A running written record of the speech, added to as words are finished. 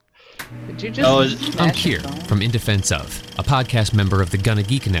Did you just I'm Kier from In Defense Of, a podcast member of the Gonna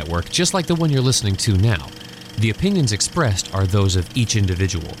Geek Network, just like the one you're listening to now. The opinions expressed are those of each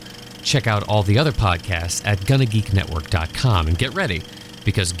individual. Check out all the other podcasts at GonnaGeekNetwork.com and get ready,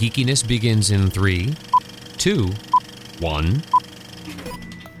 because geekiness begins in 3, 2, 1...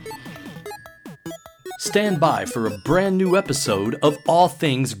 Stand by for a brand new episode of All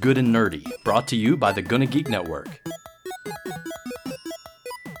Things Good and Nerdy, brought to you by the Gonna Geek Network.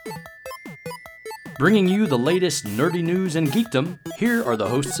 Bringing you the latest nerdy news and geekdom, here are the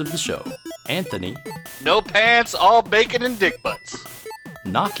hosts of the show. Anthony. No pants, all bacon and dick butts.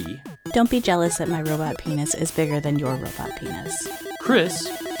 Naki. Don't be jealous that my robot penis is bigger than your robot penis.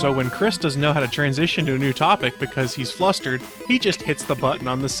 Chris. So when Chris doesn't know how to transition to a new topic because he's flustered, he just hits the button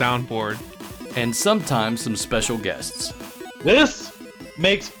on the soundboard. And sometimes some special guests. This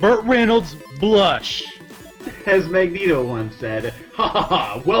makes Burt Reynolds blush. As Magneto once said, ha ha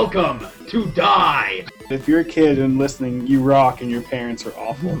ha, welcome to die! If you're a kid and listening, you rock and your parents are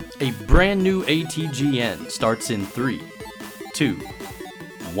awful. A brand new ATGN starts in 3, 2,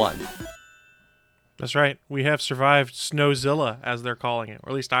 1. That's right. We have survived Snowzilla, as they're calling it. Or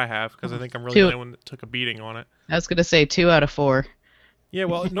at least I have, because I think I'm really the only one that took a beating on it. I was going to say 2 out of 4. Yeah,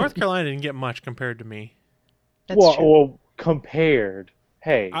 well, North Carolina didn't get much compared to me. That's true. Well, compared.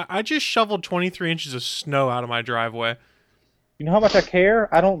 Hey. I just shoveled 23 inches of snow out of my driveway. You know how much I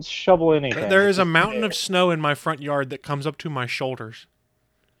care? I don't shovel anything. There is a mountain of snow in my front yard that comes up to my shoulders.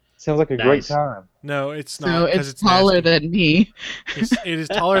 Sounds like a great time. No, it's not. So it's taller than me. It is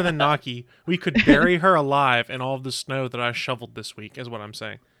taller than Naki. We could bury her alive in all of the snow that I shoveled this week, is what I'm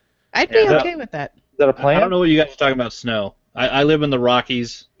saying. I'd be okay with that. Is that a plan? I don't know what you guys are talking about snow. I live in the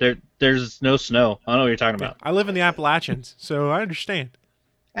Rockies. There's no snow. I don't know what you're talking about. I live in the Appalachians, so I understand.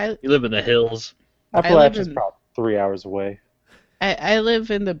 You live in the hills. Appalachia's probably 3 hours away. I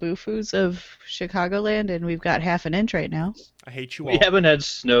live in the Bufus of Chicagoland, and we've got half an inch right now. I hate you all. We haven't had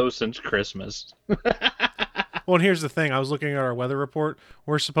snow since Christmas. Well, and here's the thing. I was looking at our weather report.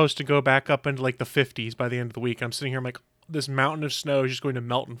 We're supposed to go back up into like the 50s by the end of the week. I'm sitting here, I'm like, this mountain of snow is just going to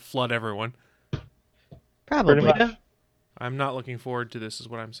melt and flood everyone. Probably. I'm not looking forward to this, is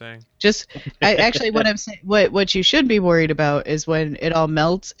what I'm saying. Actually, what I'm saying, what you should be worried about is when it all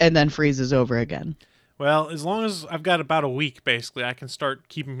melts and then freezes over again. Well, as long as I've got about a week, basically, I can start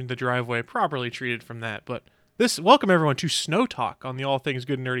keeping the driveway properly treated from that. But welcome everyone to Snow Talk on the All Things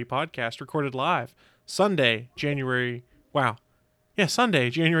Good and Nerdy podcast, recorded live Sunday, January 24th,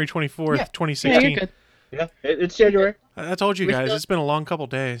 2016. Yeah, you're good. Yeah, it's January. I told you guys, it's been a long couple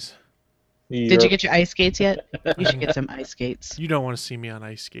days. Did you get your ice skates yet? You should get some ice skates. You don't want to see me on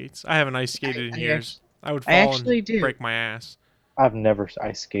ice skates. I haven't ice skated in years. I would fall and break my ass. I've never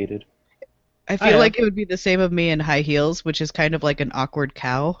ice skated. I feel like it would be the same of me in high heels, which is kind of like an awkward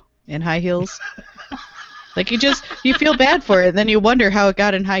cow in high heels. Like you feel bad for it, and then you wonder how it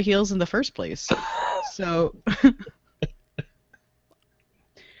got in high heels in the first place. So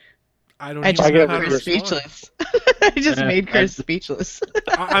I just made Chris speechless. I just made Chris speechless.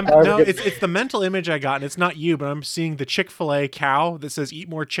 No, it's the mental image I got, and it's not you, but I'm seeing the Chick-fil-A cow that says "Eat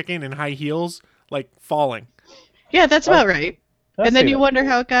more chicken" in high heels, like falling. Yeah, that's about right. And then you wonder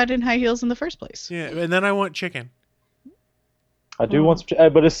how it got in high heels in the first place. Yeah, and then I want chicken. I do want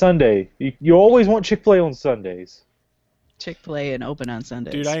some, but it's Sunday. You always want Chick-fil-A on Sundays. Chick-fil-A and open on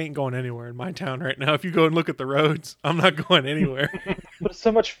Sundays. Dude, I ain't going anywhere in my town right now. If you go and look at the roads, I'm not going anywhere. But it's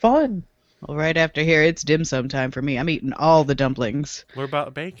so much fun. Well, right after here, it's dim sum time for me. I'm eating all the dumplings. What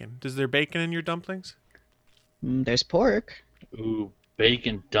about bacon? Is there bacon in your dumplings? There's pork. Ooh,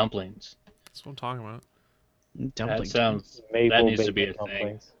 bacon dumplings. That's what I'm talking about. Dumplings. That needs to be a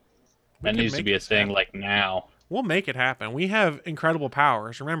thing. That needs to be a thing like now. We'll make it happen. We have incredible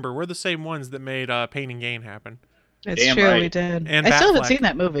powers. Remember, we're the same ones that made Pain and Gain happen. That's true, right. We did. And I still haven't seen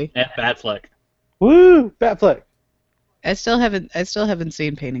that movie. And Batfleck. Woo! Batfleck. I still haven't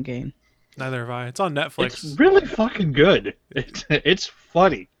seen Pain and Gain. Neither have I. It's on Netflix. It's really fucking good. It's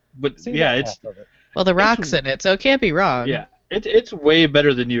funny, but it's. Well, The Rock's in it, so it can't be wrong. Yeah, it's way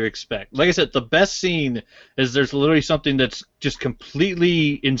better than you expect. Like I said, the best scene is there's literally something that's just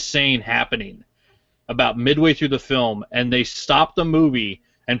completely insane happening about midway through the film, and they stop the movie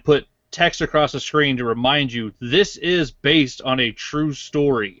and put text across the screen to remind you this is based on a true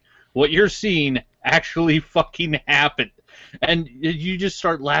story. What you're seeing actually fucking happened. And you just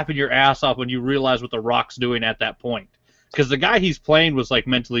start laughing your ass off when you realize what The Rock's doing at that point. Because the guy he's playing was, like,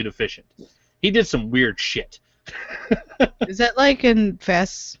 mentally deficient. He did some weird shit. Is that like in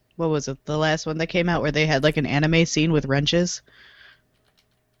what was it, the last one that came out where they had, like, an anime scene with wrenches?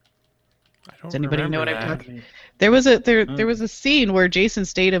 Does anybody know what I'm that. talking? There was a scene where Jason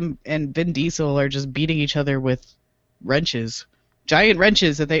Statham and Vin Diesel are just beating each other with wrenches, giant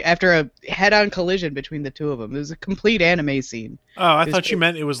wrenches that they after a head-on collision between the two of them. It was a complete anime scene. Oh, I thought you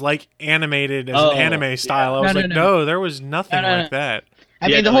meant it was like animated as an anime style. I was no, there was nothing like that. I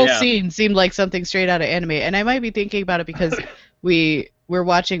mean, the whole scene seemed like something straight out of anime, and I might be thinking about it because we're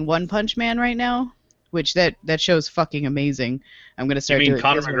watching One Punch Man right now, which that show's fucking amazing. I'm gonna start. You mean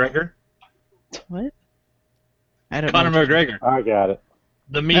Conor McGregor? What? I don't Conor know. McGregor. I got it.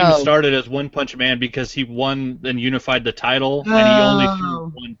 The meme started as One Punch Man because he won and unified the title, and he only threw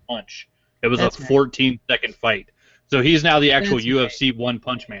one punch. It was a 14-second fight. So he's now the actual UFC One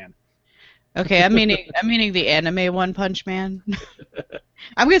Punch Man. Okay, I'm meaning the anime One Punch Man.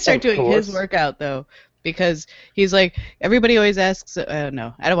 I'm gonna start doing his workout though, because he's like everybody always asks.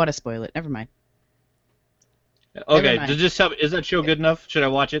 No, I don't want to spoil it. Never mind. Okay, is that show good enough? Should I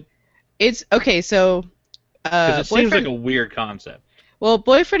watch it? It's okay. So, it seems like a weird concept. Well,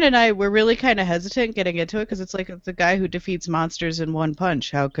 boyfriend and I were really kind of hesitant getting into it because it's like the guy who defeats monsters in one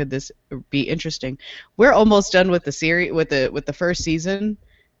punch. How could this be interesting? We're almost done with the series with the first season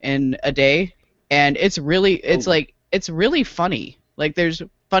in a day, and it's really really funny. Like there's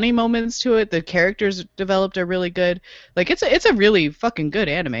funny moments to it. The characters developed are really good. Like it's a really fucking good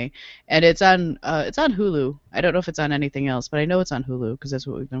anime, and it's on Hulu. I don't know if it's on anything else, but I know it's on Hulu because that's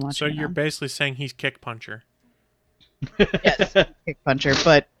what we've been watching. So you're basically saying he's Kick Puncher. Yes, Kick Puncher,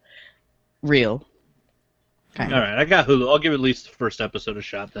 but real. All right, I got Hulu. I'll give at least the first episode a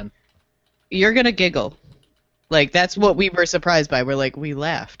shot then. You're gonna giggle. Like that's what we were surprised by. We're like, we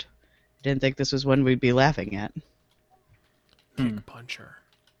laughed. Didn't think this was one we'd be laughing at. Kick Puncher.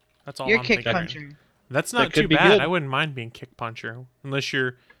 That's all You're I'm Kick thinking. Puncher. That's not too bad. I wouldn't mind being Kick Puncher. Unless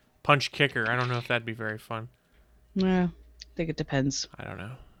you're Punch Kicker. I don't know if that'd be very fun. Yeah, I think it depends. I don't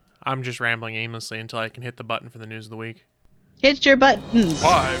know. I'm just rambling aimlessly until I can hit the button for the news of the week. Hit your buttons.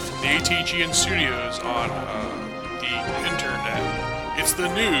 Live from the ATGN studios on the internet, it's the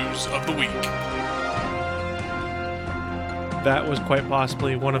news of the week. That was quite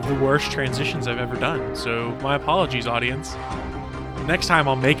possibly one of the worst transitions I've ever done, so my apologies, audience. Next time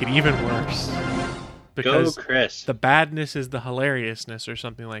I'll make it even worse. Because Go, Chris. The badness is the hilariousness or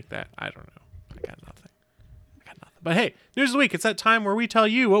something like that. I don't know. I got nothing. But hey, news of the week. It's that time where we tell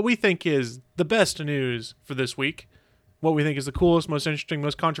you what we think is the best news for this week. What we think is the coolest, most interesting,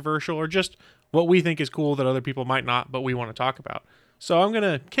 most controversial, or just what we think is cool that other people might not, but we want to talk about. So I'm going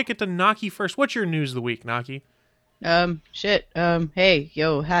to kick it to Naki first. What's your news of the week, Naki? Hey,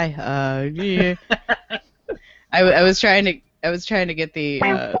 yo, hi. Yeah. I was trying to get the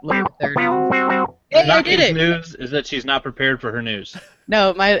lower third. Hey, I did it. News is that she's not prepared for her news.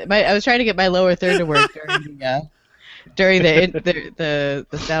 No, I was trying to get my lower third to work during the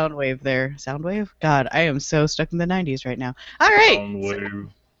sound wave there. Sound wave? God, I am so stuck in the 90s right now. All right. Sound wave.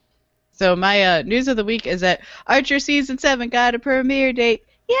 So my news of the week is that Archer Season 7 got a premiere date.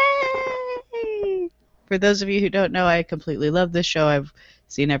 Yay! For those of you who don't know, I completely love this show. I've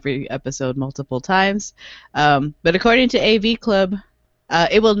seen every episode multiple times. But according to AV Club,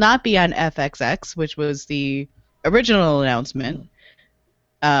 it will not be on FXX, which was the original announcement.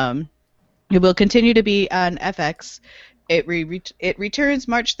 It will continue to be on FX. It returns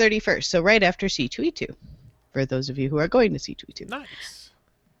March 31st, so right after C2E2, for those of you who are going to C2E2. Nice.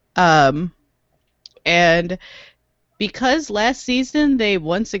 And because last season they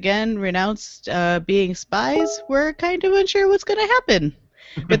once again renounced being spies, we're kind of unsure what's going to happen.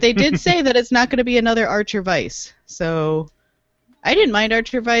 But they did say that it's not going to be another Archer Vice. So I didn't mind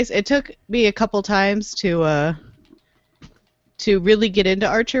Archer Vice. It took me a couple times to really get into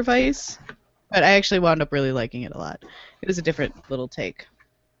Archer Vice, but I actually wound up really liking it a lot. It was a different little take.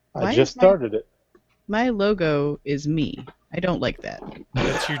 I just started it. My logo is me. I don't like that.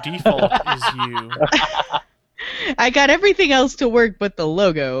 That's your default is you. I got everything else to work but the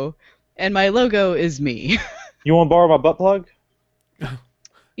logo, and my logo is me. You want to borrow my butt plug?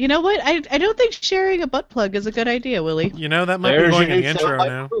 You know what? I don't think sharing a butt plug is a good idea, Willie. You know, that might be going in the intro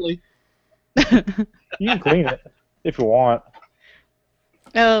now. You can clean it if you want.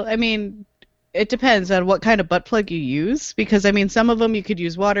 Oh, I mean, it depends on what kind of butt plug you use, because, I mean, some of them you could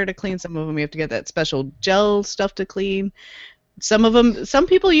use water to clean, some of them you have to get that special gel stuff to clean. Some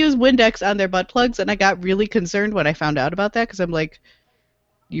people use Windex on their butt plugs, and I got really concerned when I found out about that, because I'm like,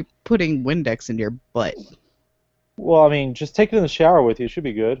 you're putting Windex in your butt. Well, I mean, just take it in the shower with you. It should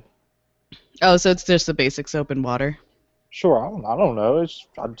be good. Oh, so it's just the basic soap and water. Sure, I don't know. It's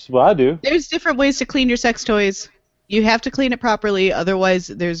what I do. There's different ways to clean your sex toys. You have to clean it properly, otherwise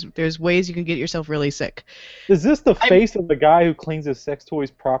there's ways you can get yourself really sick. Is this the face of the guy who cleans his sex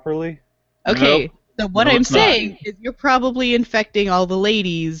toys properly? Okay, Nope. so what No, I'm it's not. saying is you're probably infecting all the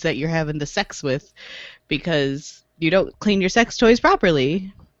ladies that you're having the sex with because you don't clean your sex toys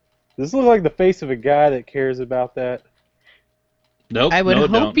properly. Does this look like the face of a guy that cares about that? Nope. I would no, it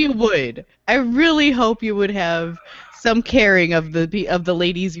hope don't. you would. I really hope you would have some caring of the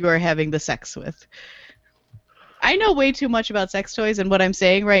ladies you are having the sex with. I know way too much about sex toys, and what I'm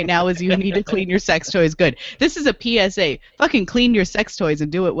saying right now is you need to clean your sex toys good. This is a PSA. Fucking clean your sex toys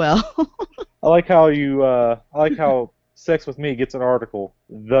and do it well. I like how Sex with Me gets an article.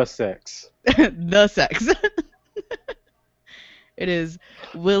 The sex. The sex. It is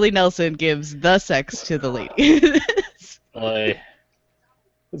Willie Nelson gives the sex to the ladies.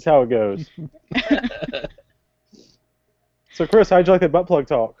 That's how it goes. So, Chris, how'd you like that butt plug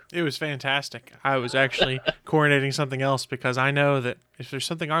talk? It was fantastic. I was actually coordinating something else because I know that if there's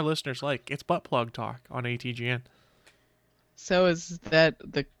something our listeners like, it's butt plug talk on ATGN. So is that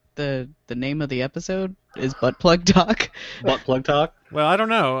the name of the episode? Is butt plug talk? Butt plug talk? Well, I don't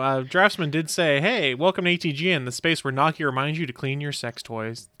know. Draftsman did say, hey, welcome to ATGN, the space where Nokia reminds you to clean your sex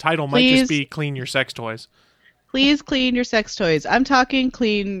toys. The title might just be Clean Your Sex Toys. Please clean your sex toys. I'm talking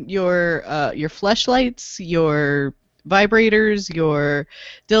clean your fleshlights, your vibrators, your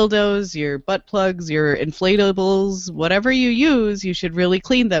dildos, your butt plugs, your inflatables, whatever you use, you should really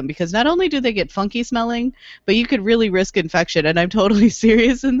clean them because not only do they get funky smelling, but you could really risk infection. And I'm totally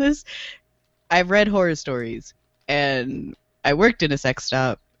serious in this. I've read horror stories and I worked in a sex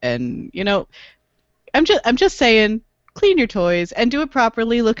shop, and I'm just saying, clean your toys and do it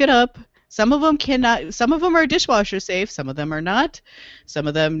properly. Look it up. Some of them cannot. Some of them are dishwasher safe. Some of them are not. Some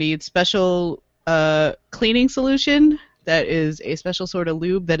of them need special cleaning solution that is a special sort of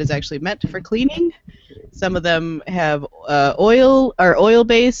lube that is actually meant for cleaning. Some of them have oil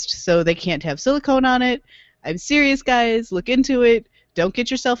based, so they can't have silicone on it. I'm serious, guys. Look into it. Don't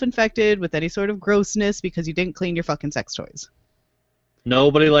get yourself infected with any sort of grossness because you didn't clean your fucking sex toys.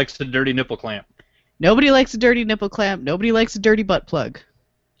 Nobody likes the dirty nipple clamp. Nobody likes a dirty nipple clamp. Nobody likes a dirty butt plug.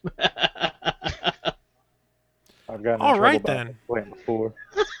 I've gotten All in right, trouble then. about that before.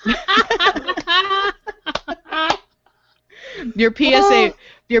 Your PSA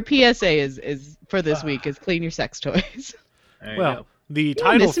is for this week is clean your sex toys. Well, the You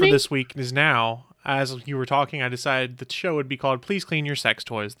title miss for me? this week is now, as you were talking, I decided the show would be called Please Clean Your Sex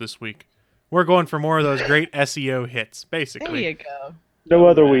Toys this week. We're going for more of those great SEO hits, There basically. you go. No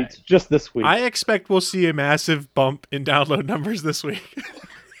other weeks, just this week. I expect we'll see a massive bump in download numbers this week.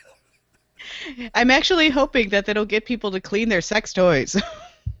 I'm actually hoping that that'll get people to clean their sex toys.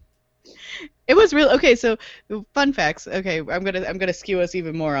 It was real. Okay, so fun facts. Okay, I'm gonna skew us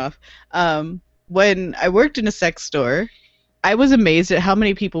even more off. When I worked in a sex store, I was amazed at how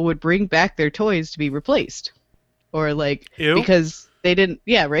many people would bring back their toys to be replaced, or like Ew. because they didn't.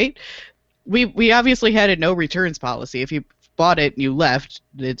 Yeah, right. We obviously had a no returns policy. If you bought it and you left,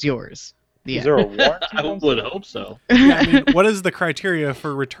 it's yours. The Is end. there a warranty? I would hope so. Yeah, I mean, what is the criteria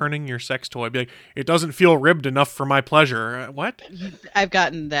for returning your sex toy? Be like, it doesn't feel ribbed enough for my pleasure. What? I've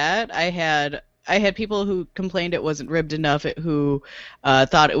gotten that. I had people who complained it wasn't ribbed enough, who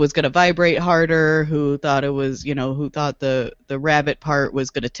thought it was going to vibrate harder, who thought it was, who thought the rabbit part was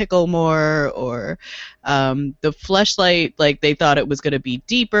going to tickle more, or the fleshlight, like they thought it was going to be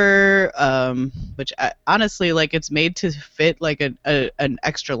deeper, which honestly, like it's made to fit like an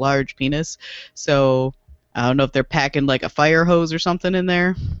extra large penis, so I don't know if they're packing like a fire hose or something in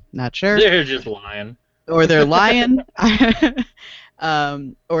there. Not sure. They're just lying. Or they're lying.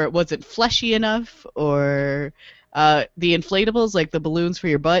 Or it wasn't fleshy enough, or the inflatables, like the balloons for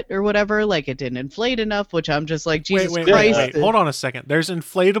your butt or whatever, like it didn't inflate enough, which I'm just like, Jesus wait, Christ. wait. Hold on a second. There's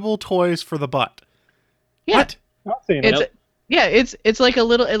inflatable toys for the butt. Yeah. What? I've seen It's it. yeah, it's like a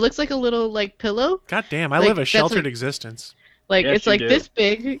little. It looks like a little like pillow. God damn, I Like, live a that's sheltered a- existence. Like Yes, it's you like do. this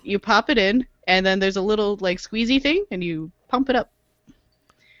big. You pop it in, and then there's a little like squeezy thing, and you pump it up.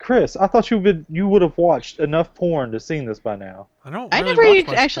 Chris, I thought you would have watched enough porn to seen this by now. I don't. I really never watch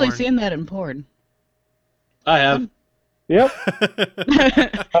much actually porn. seen that in porn. I have. Yep.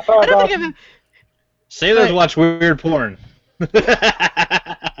 I I thought don't about think I've. Sailors But- watch weird porn.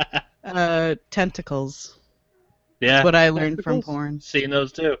 Tentacles. Yeah, That's what I learned from Tentacles? porn. seen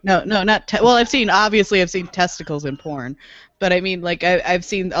those too. No, not well. I've seen testicles in porn, but I mean, like I've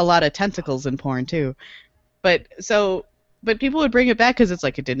seen a lot of tentacles in porn too. But people would bring it back because it's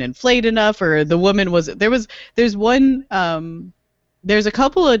like it didn't inflate enough, or the woman there's a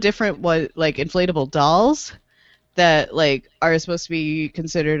couple of different like inflatable dolls that like are supposed to be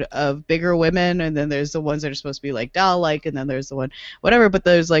considered of bigger women, and then there's the ones that are supposed to be like doll-like, and then there's the one whatever. But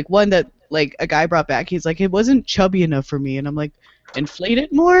there's like one that like a guy brought back. He's like, it wasn't chubby enough for me, and I'm like, inflate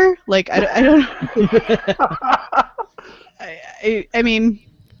it more. Like I don't. I mean.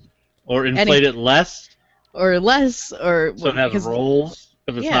 Or inflate it less. Or less, or so it has rolls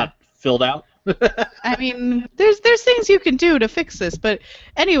if it's not filled out. I mean, there's things you can do to fix this, but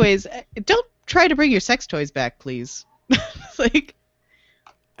anyways, don't try to bring your sex toys back, please. Like,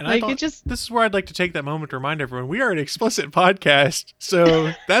 and like it just. This is where I'd like to take that moment to remind everyone we are an explicit podcast,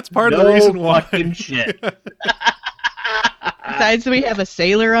 so that's part of the reason why. Fucking shit. Besides, we have a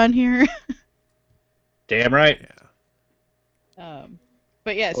sailor on here. Damn right. Yeah.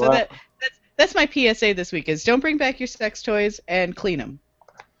 But yeah, so that's my PSA this week is don't bring back your sex toys and clean them.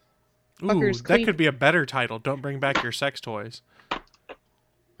 Ooh, that could be a better title. Don't bring back your sex toys. All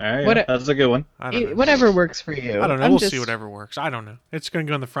right, that's a good one. Whatever works for you. I don't know. We'll see whatever works. I don't know. It's going to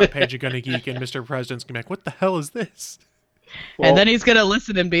go on the front page of Gonna Geek, and Mr. President's going to be like, what the hell is this? Well, and then he's going to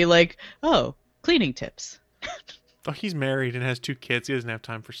listen and be like, oh, cleaning tips. Oh, he's married and has 2 kids. He doesn't have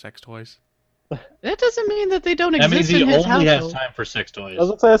time for sex toys. That doesn't mean that they don't exist in his household. That means he only has time for sex toys. I was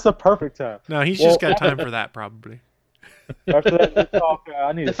going to say that's the perfect time. No, he's just got time for that, probably. After that talk,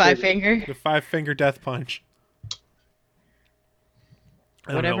 I need the 5-finger? The 5-finger death punch.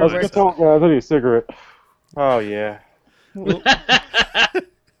 Whatever. I was going to talk, I need a cigarette. Oh, yeah.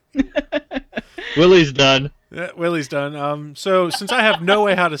 Willie's done. Willie's done. So since I have no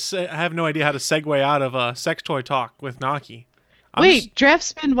idea how to segue out of sex toy talk with Naki. Wait,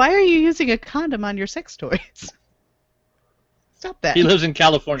 Draftsman, why are you using a condom on your sex toys? Stop that. He lives in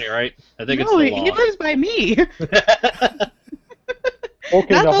California, right? I think it's the law. He lives by me.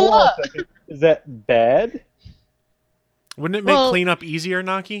 Okay, now hold on a second. Is that bad? Wouldn't it make cleanup easier,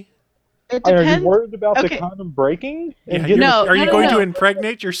 Naki? It depends. Are you worried about the condom breaking? Yeah, are you going to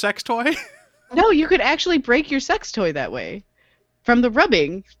impregnate your sex toy? No, you could actually break your sex toy that way. From the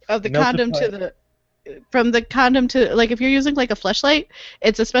rubbing of the condom to the... From the condom to, like, if you're using, like, a fleshlight,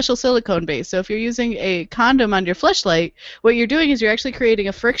 it's a special silicone base. So if you're using a condom on your fleshlight, what you're doing is you're actually creating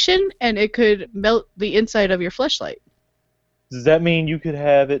a friction, and it could melt the inside of your fleshlight. Does that mean you could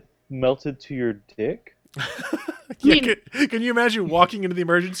have it melted to your dick? Yeah, can you imagine walking into the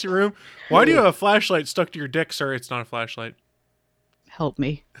emergency room? Why do you have a flashlight stuck to your dick, sir? It's not a flashlight. Help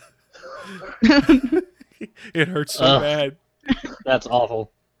me. It hurts so bad. That's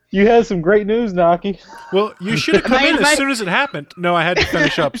awful. You had some great news, Naki. Well, you should have come in as soon as it happened. No, I had to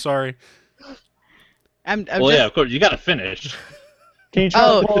finish up. Sorry. Yeah, of course. You got to finish. Can you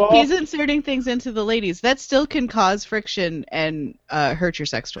try he's inserting things into the ladies. That still can cause friction and hurt your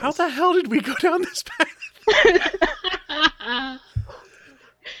sex toys. How the hell did we go down this path?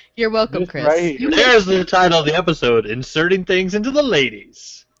 You're welcome, Chris. Right. There's the title of the episode: Inserting Things into the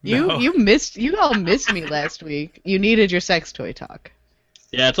Ladies. You all missed me last week. You needed your sex toy talk.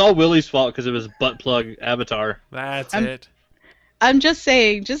 Yeah, it's all Willie's fault because of his butt plug avatar. That's it. I'm just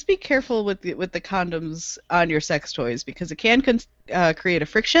saying, just be careful with the condoms on your sex toys because it can create a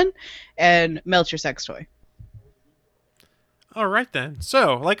friction and melt your sex toy. All right, then.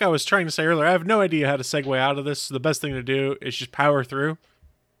 So, like I was trying to say earlier, I have no idea how to segue out of this. So the best thing to do is just power through.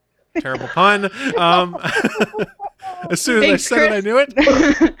 Terrible pun. As soon as I said it, I knew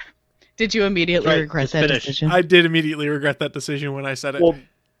it. Did you immediately regret that decision? I did immediately regret that decision when I said it. Well,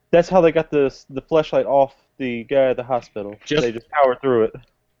 that's how they got the fleshlight off the guy at the hospital. They just power through it.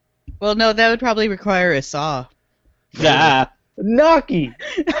 Well, no, that would probably require a saw. Nah. Naki!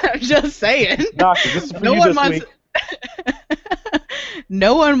 I'm just saying. Naki, this is for you this week.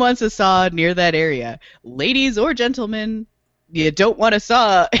 No one wants a saw near that area. Ladies or gentlemen, you don't want a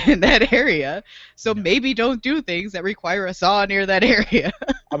saw in that area, so maybe don't do things that require a saw near that area.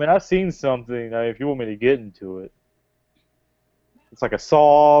 I mean, I've seen something, if you want me to get into it. It's like a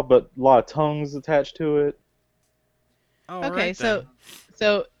saw, but a lot of tongues attached to it. Okay, so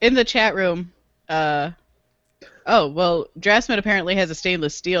in the chat room, Draftsman apparently has a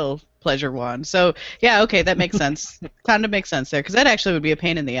stainless steel pleasure wand. So, yeah, okay, that makes sense. Kind of makes sense there, because that actually would be a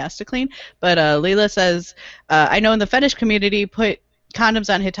pain in the ass to clean. But Leela says, I know in the fetish community, put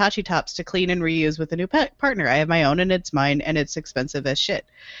condoms on Hitachi tops to clean and reuse with a new partner. I have my own, and it's mine, and it's expensive as shit.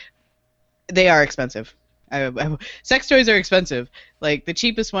 They are expensive. Sex toys are expensive. Like, the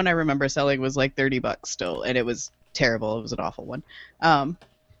cheapest one I remember selling was like $30 still, and it was terrible. It was an awful one.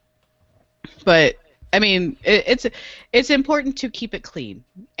 But I mean, it's important to keep it clean,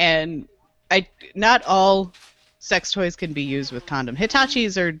 and not all sex toys can be used with condom.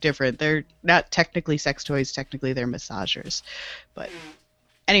 Hitachis are different. They're not technically sex toys. Technically, they're massagers. But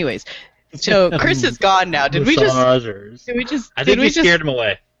anyways, so Chris is gone now. Did we just? I think we scared him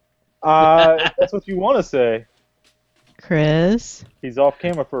away. That's what you want to say. Chris. He's off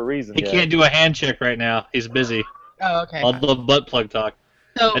camera for a reason. He can't do a hand check right now. He's busy. Oh, okay. All the butt plug talk.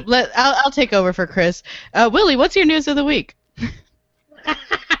 So I'll take over for Chris. Willie, what's your news of the week?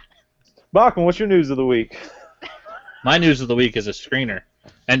 Bachman, what's your news of the week? My news of the week is a screener.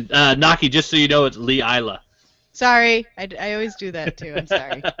 And Naki, just so you know, it's Lee Isla. Sorry, I always do that too. I'm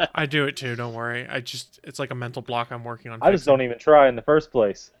sorry. I do it too. Don't worry. It's like a mental block I'm working on. I just don't even try in the first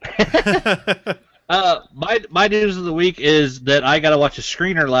place. My news of the week is that I got to watch a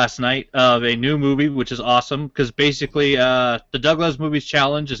screener last night of a new movie, which is awesome because basically the Douglas Movies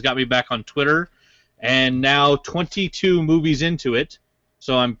Challenge has got me back on Twitter, and now 22 movies into it,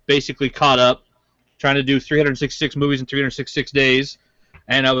 so I'm basically caught up, trying to do 366 movies in 366 days,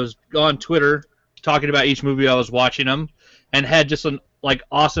 and I was on Twitter talking about each movie I was watching them, and had just an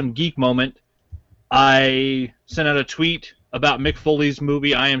awesome geek moment. I sent out a tweet about Mick Foley's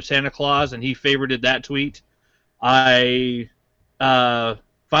movie I Am Santa Claus, and he favorited that tweet. I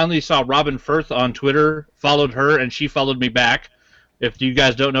finally saw Robin Firth on Twitter, followed her, and she followed me back. If you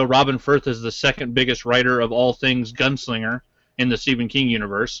guys don't know, Robin Firth is the second biggest writer of all things gunslinger in the Stephen King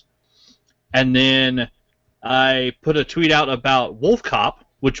universe. And then I put a tweet out about Wolf Cop,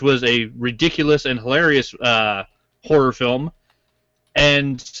 which was a ridiculous and hilarious horror film.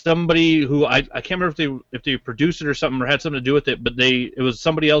 And somebody who I can't remember if they produced it or something or had something to do with it, but it was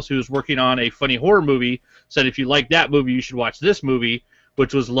somebody else who was working on a funny horror movie, said if you like that movie, you should watch this movie,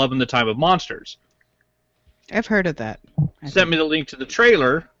 which was Love in the Time of Monsters. I've heard of that. Sent me the link to the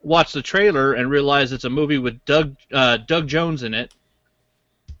trailer, watched the trailer, and realized it's a movie with Doug Jones in it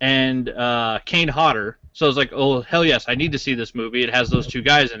and Kane Hodder. So I was like, oh, hell yes, I need to see this movie. It has those two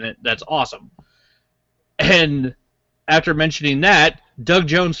guys in it. That's awesome. And after mentioning that, Doug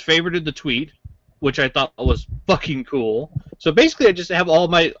Jones favorited the tweet, which I thought was fucking cool. So basically, I just have all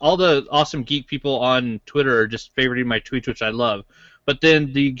the awesome geek people on Twitter are just favoriting my tweets, which I love. But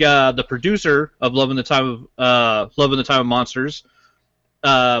then the producer of Love in the Time of Monsters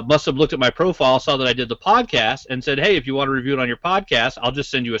must have looked at my profile, saw that I did the podcast, and said, "Hey, if you want to review it on your podcast, I'll just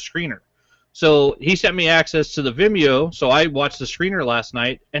send you a screener." So he sent me access to the Vimeo, so I watched the screener last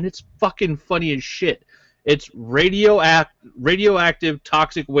night, and it's fucking funny as shit. It's radioactive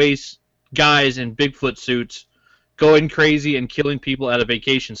toxic waste guys in Bigfoot suits going crazy and killing people at a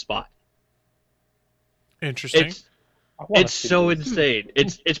vacation spot. Interesting. It's so insane.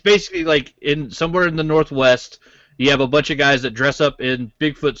 It's basically like somewhere in the Northwest, you have a bunch of guys that dress up in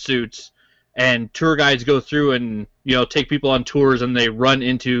Bigfoot suits, and tour guides go through and take people on tours, and they run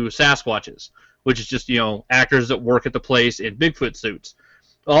into Sasquatches, which is just actors that work at the place in Bigfoot suits.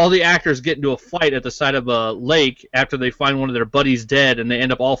 All the actors get into a fight at the side of a lake after they find one of their buddies dead, and they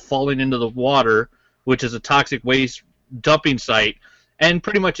end up all falling into the water, which is a toxic waste dumping site. And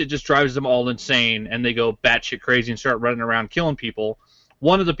pretty much it just drives them all insane, and they go batshit crazy and start running around killing people.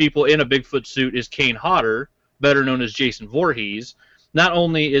 One of the people in a Bigfoot suit is Kane Hodder, better known as Jason Voorhees. Not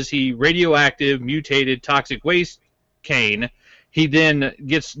only is he radioactive, mutated, toxic waste Kane, he then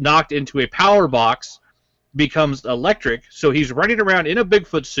gets knocked into a power box, becomes electric, so he's running around in a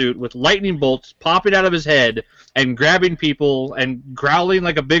Bigfoot suit with lightning bolts popping out of his head and grabbing people and growling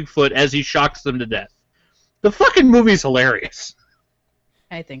like a Bigfoot as he shocks them to death. The fucking movie's hilarious.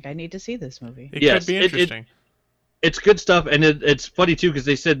 I think I need to see this movie. It could be interesting. It's good stuff, and it's funny too because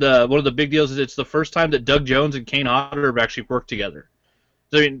they said one of the big deals is it's the first time that Doug Jones and Kane Hodder have actually worked together.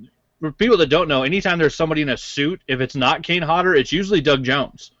 So, I mean, for people that don't know, anytime there's somebody in a suit, if it's not Kane Hodder, it's usually Doug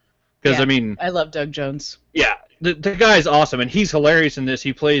Jones. Because I love Doug Jones. Yeah, the guy's awesome, and he's hilarious in this.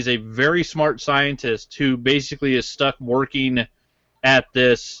 He plays a very smart scientist who basically is stuck working at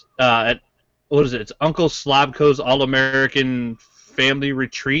this what is it? It's Uncle Slavko's All-American Family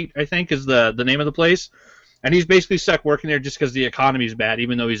Retreat, I think, is the name of the place. And he's basically stuck working there just because the economy's bad,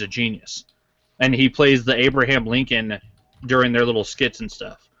 even though he's a genius. And he plays the Abraham Lincoln during their little skits and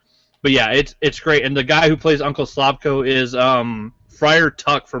stuff. But yeah, it's great. And the guy who plays Uncle Slavko is Friar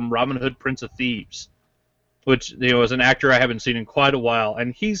Tuck from Robin Hood, Prince of Thieves, which is an actor I haven't seen in quite a while,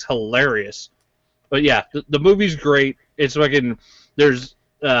 and he's hilarious. But yeah, the movie's great. It's fucking. There's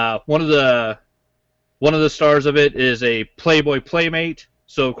one of the stars of it is a Playboy playmate.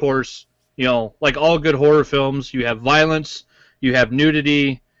 So of course, like all good horror films, you have violence, you have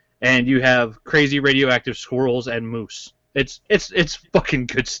nudity, and you have crazy radioactive squirrels and moose. It's fucking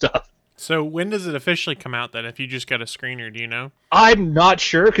good stuff. So when does it officially come out then, if you just got a screener, do you know? I'm not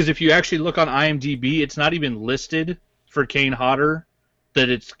sure, because if you actually look on IMDb, it's not even listed for Kane Hodder that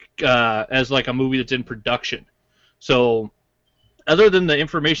it's as like a movie that's in production. So other than the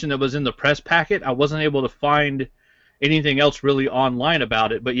information that was in the press packet, I wasn't able to find anything else really online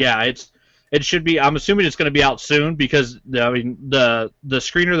about it. But yeah, It should be. I'm assuming it's going to be out soon because the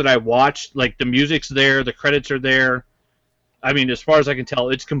screener that I watched, like the music's there, the credits are there. I mean, as far as I can tell,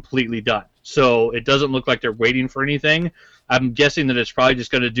 it's completely done. So it doesn't look like they're waiting for anything. I'm guessing that it's probably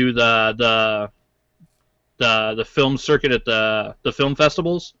just going to do the film circuit at the film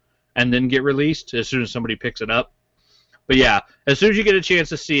festivals and then get released as soon as somebody picks it up. But yeah, as soon as you get a chance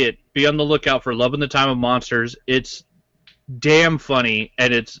to see it, be on the lookout for Love in the Time of Monsters. It's damn funny,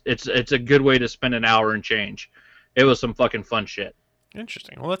 and it's a good way to spend an hour and change. It was some fucking fun shit.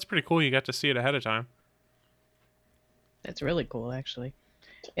 Interesting. Well, that's pretty cool. You got to see it ahead of time. That's really cool, actually.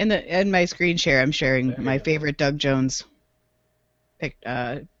 In my screen share, I'm sharing my favorite Doug Jones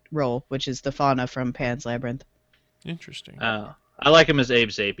role, which is the fauna from Pan's Labyrinth. Interesting. I like him as Abe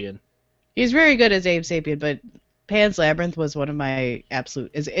Sapien. He's very good as Abe Sapien, but Pan's Labyrinth was one of my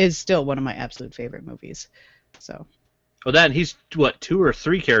is still one of my absolute favorite movies. So. Well, that he's what 2 or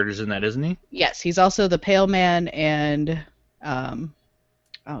 3 characters in that, isn't he? Yes, he's also the Pale Man and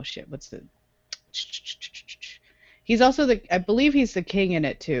oh shit, what's the? He's also I believe he's the king in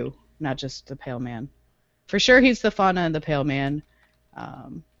it too, not just the Pale Man. For sure, he's the fauna and the Pale Man.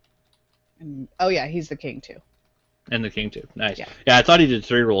 Oh yeah, he's the king too. And the king too. Nice. Yeah, I thought he did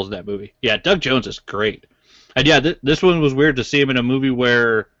 3 roles in that movie. Yeah, Doug Jones is great. And yeah, this one was weird to see him in a movie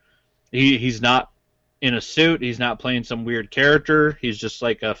where he's not in a suit. He's not playing some weird character. He's just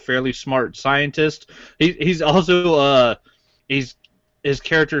like a fairly smart scientist. He's also his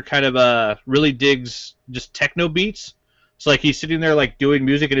character kind of really digs just techno beats. It's like he's sitting there like doing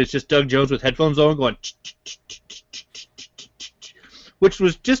music, and it's just Doug Jones with headphones on going, which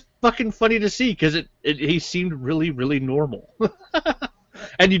was just fucking funny to see because he seemed really, really normal.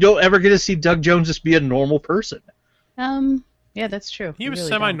 And you don't ever get to see Doug Jones just be a normal person. Yeah, that's true. He was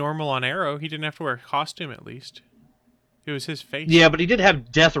really semi-normal on Arrow. He didn't have to wear a costume, at least. It was his face. Yeah, but he did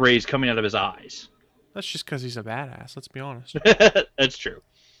have death rays coming out of his eyes. That's just because he's a badass, let's be honest. That's true.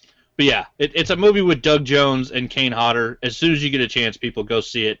 But yeah, it's a movie with Doug Jones and Kane Hodder. As soon as you get a chance, people go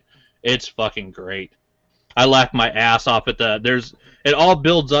see it. It's fucking great. I laughed my ass off at it all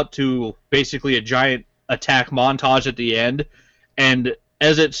builds up to basically a giant attack montage at the end, and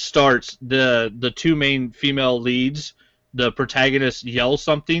as it starts, the 2 main female leads, the protagonist yells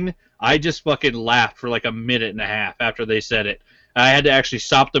something. I just fucking laughed for like a minute and a half after they said it. I had to actually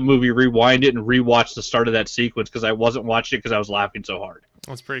stop the movie, rewind it, and rewatch the start of that sequence because I wasn't watching it because I was laughing so hard.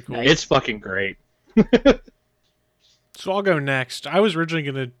 That's pretty cool. It's fucking great. So I'll go next. I was originally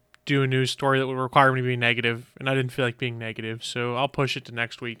going to do a news story that would require me to be negative, and I didn't feel like being negative, so I'll push it to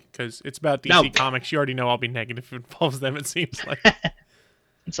next week because it's about DC Comics. You already know I'll be negative if it involves them, it seems like.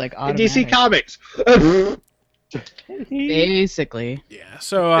 It's like automatic. DC Comics. Basically. Yeah,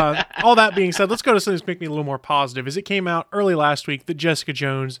 so all that being said, let's go to something that's making me a little more positive. As it came out early last week that Jessica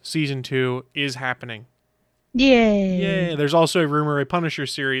Jones Season 2 is happening. Yay. Yay. There's also a rumor a Punisher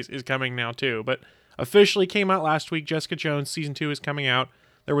series is coming now too, but officially came out last week. Jessica Jones Season 2 is coming out.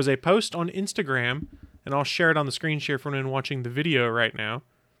 There was a post on Instagram, and I'll share it on the screen share for anyone watching the video right now.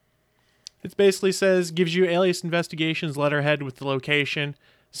 It basically says, gives you Alias Investigations letterhead with the location.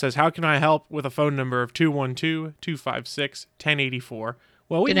 Says, how can I help, with a phone number of 212-256-1084.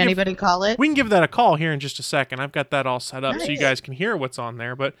 Well, Did anybody call it? We can give that a call here in just a second. I've got that all set up so you guys can hear what's on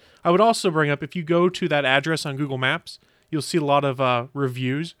there. But I would also bring up, if you go to that address on Google Maps, you'll see a lot of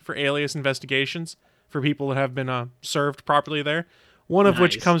reviews for Alias Investigations for people that have been served properly there. One of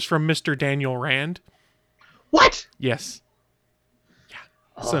which comes from Mr. Daniel Rand. What? Yes.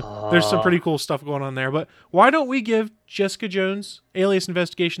 So there's some pretty cool stuff going on there. But why don't we give Jessica Jones Alias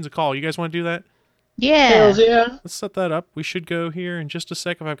Investigations a call? You guys want to do that? Yeah. Hells yeah. Let's set that up. We should go here in just a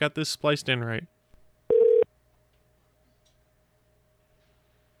sec if I've got this spliced in right.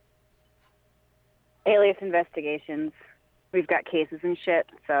 Alias Investigations. We've got cases and shit,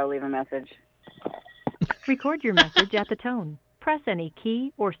 so leave a message. Record your message at the tone. Press any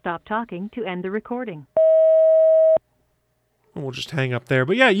key or stop talking to end the recording. We'll just hang up there.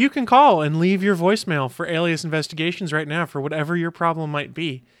 But yeah, you can call and leave your voicemail for Alias Investigations right now for whatever your problem might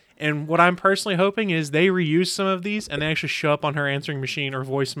be. And what I'm personally hoping is they reuse some of these and they actually show up on her answering machine or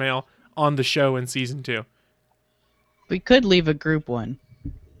voicemail on the show in Season 2. We could leave a group one.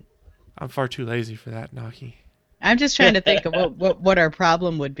 I'm far too lazy for that, Naki. I'm just trying to think of what our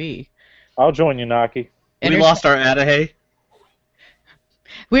problem would be. I'll join you, Naki. We lost our Adahay.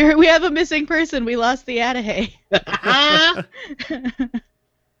 We have a missing person. We lost the Adahay.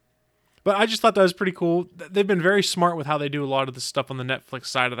 But I just thought that was pretty cool. They've been very smart with how they do a lot of the stuff on the Netflix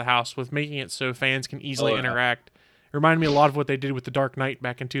side of the house with making it so fans can easily interact. It reminded me a lot of what they did with The Dark Knight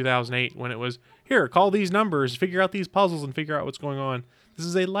back in 2008 when it was, here, call these numbers, figure out these puzzles, and figure out what's going on. This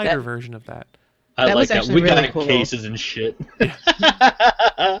is a lighter version of that. I like that. We really got cool. cases and shit.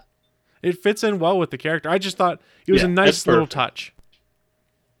 It fits in well with the character. I just thought it was a nice little touch.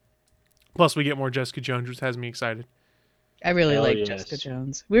 Plus, we get more Jessica Jones, which has me excited. I really like Jessica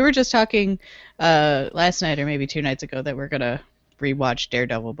Jones. We were just talking last night or maybe 2 nights ago that we're going to rewatch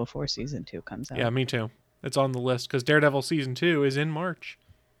Daredevil before season 2 comes out. Yeah, me too. It's on the list because Daredevil season 2 is in March.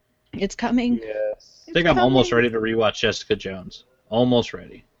 It's coming. Yes. I think I'm almost ready to rewatch Jessica Jones. Almost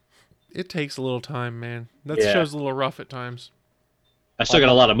ready. It takes a little time, man. That show's a little rough at times. I still got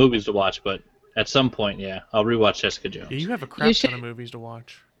a lot of movies to watch, but at some point, I'll rewatch Jessica Jones. Yeah, you have a crap ton of movies to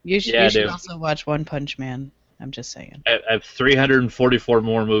watch. You should also watch One Punch Man. I'm just saying. I have 344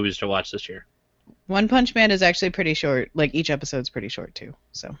 more movies to watch this year. One Punch Man is actually pretty short. Like, each episode's pretty short, too.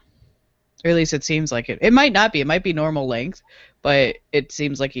 So, or at least it seems like it. It might not be. It might be normal length, but it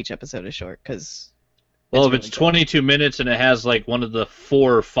seems like each episode is short because... Well, if it's 22 minutes and it has like one of the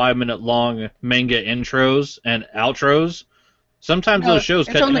 4 or 5 minute long manga intros and outros, sometimes those shows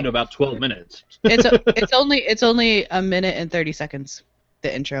cut into about 12 minutes. it's only a minute and 30 seconds.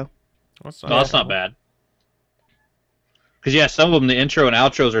 The intro. That's not bad. Because some of them, the intro and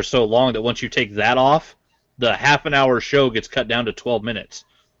outros are so long that once you take that off, the half-an-hour show gets cut down to 12 minutes.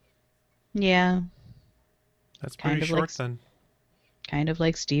 Yeah. That's pretty short then. Kind of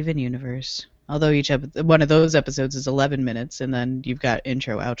like Steven Universe. Although one of those episodes is 11 minutes, and then you've got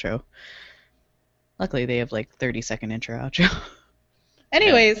intro, outro. Luckily, they have like 30-second intro, outro.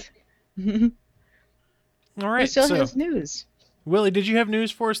 Anyways. All right. He still has news. Willie, did you have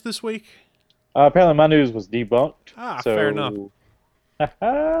news for us this week? Apparently my news was debunked. Fair enough.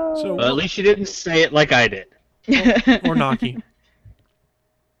 So at least you didn't say it like I did. Or Naki.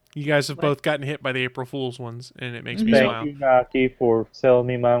 You guys have both gotten hit by the April Fool's ones, and it makes me smile. Thank you, Naki, for telling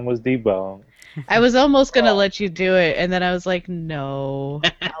me mine was debunked. I was almost going to let you do it, and then I was like, no,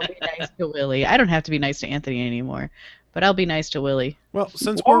 I'll be nice to Willie. I don't have to be nice to Anthony anymore, but I'll be nice to Willie. Well,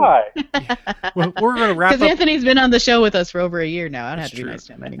 since we're going to wrap up... Because Anthony's been on the show with us for over a year now. I don't have to be nice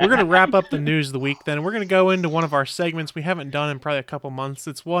to him anymore. We're going to wrap up the news of the week then. We're going to go into one of our segments we haven't done in probably a couple months.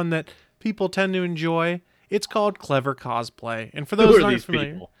 It's one that people tend to enjoy. It's called Clever Cosplay. And for those who aren't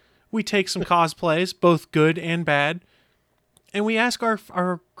familiar, we take some cosplays, both good and bad, and we ask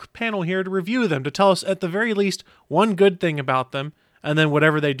our panel here to review them, to tell us at the very least one good thing about them, and then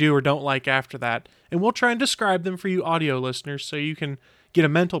whatever they do or don't like after that. And we'll try and describe them for you audio listeners so you can get a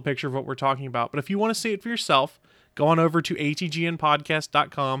mental picture of what we're talking about. But if you want to see it for yourself, go on over to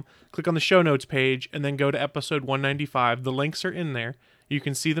atgnpodcast.com, click on the show notes page, and then go to episode 195. The links are in there. You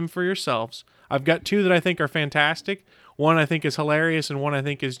can see them for yourselves. I've got 2 that I think are fantastic. One I think is hilarious, and one I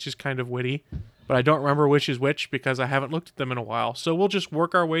think is just kind of witty. But I don't remember which is which because I haven't looked at them in a while. So we'll just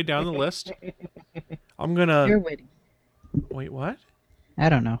work our way down the list. I'm going to... You're witty. Wait, what? I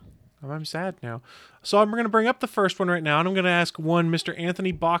don't know. I'm sad now. So I'm going to bring up the first one right now, and I'm going to ask one Mr.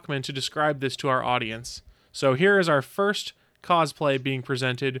 Anthony Bachman to describe this to our audience. So here is our first cosplay being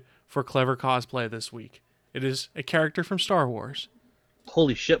presented for Clever Cosplay this week. It is a character from Star Wars.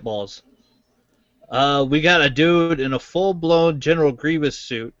 Holy shitballs. We got a dude in a full-blown General Grievous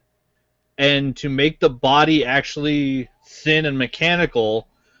suit, and to make the body actually thin and mechanical,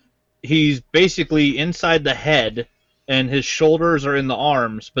 he's basically inside the head, and his shoulders are in the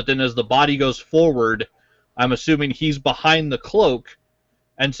arms, but then as the body goes forward, I'm assuming he's behind the cloak,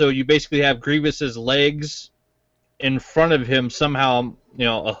 and so you basically have Grievous's legs in front of him somehow,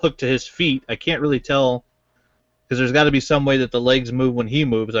 a hook to his feet. I can't really tell, because there's got to be some way that the legs move when he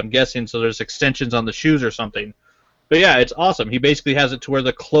moves, I'm guessing, so there's extensions on the shoes or something. But yeah, it's awesome. He basically has it to where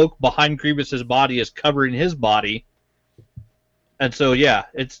the cloak behind Grievous's body is covering his body. And so, yeah,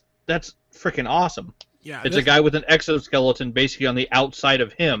 that's freaking awesome. Yeah, it's a guy with an exoskeleton basically on the outside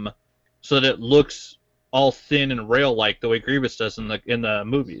of him, so that it looks all thin and rail-like the way Grievous does in the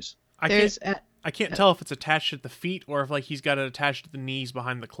movies. I can't tell if it's attached at the feet or if he's got it attached to the knees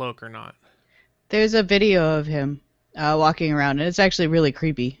behind the cloak or not. There's a video of him walking around, and it's actually really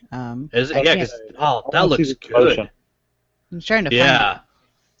creepy. Is it? Yeah, that looks good. I'm trying to find it.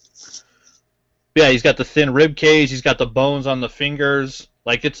 Yeah, he's got the thin rib cage, he's got the bones on the fingers.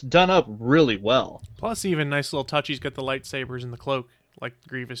 It's done up really well. Plus, even nice little touch, he's got the lightsabers in the cloak, like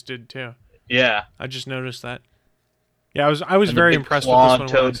Grievous did too. Yeah. I just noticed that. Yeah, I was very impressed with this one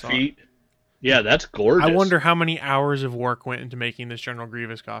when I saw it. Yeah, that's gorgeous. I wonder how many hours of work went into making this General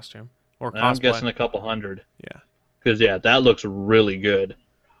Grievous costume. Or cosplay. I'm guessing a couple hundred. Yeah. Because, that looks really good.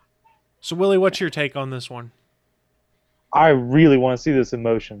 So, Willie, what's your take on this one? I really want to see this in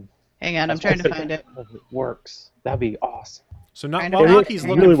motion. Hang on, I'm trying to find it. If it works, that'd be awesome. So, while Naki's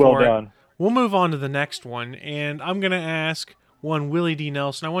looking really well for done. it, we'll move on to the next one. And I'm going to ask one Willie D.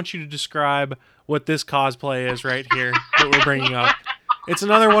 Nelson. I want you to describe what this cosplay is right here that we're bringing up. It's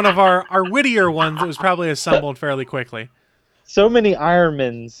another one of our wittier ones that was probably assembled fairly quickly. So many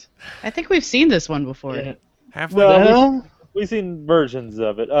Ironmans. I think we've seen this one before. Yeah. Have we? Well, we've seen versions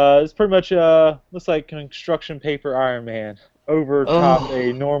of it. It's pretty much looks like construction paper Iron Man over top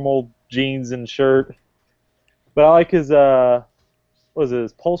a normal jeans and shirt. But I like his what is it?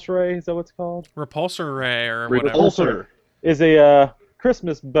 His pulse ray? Is that what it's called? Repulsor ray or whatever. Repulsor is a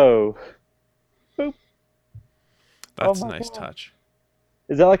Christmas bow. Boop. That's a nice touch.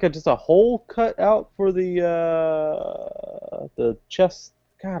 Is that like just a hole cut out for the chest?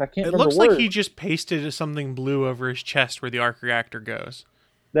 God, I can't remember. It looks words. like he just pasted something blue over his chest where the arc reactor goes.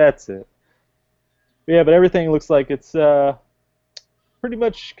 That's it. Yeah, but everything looks like it's pretty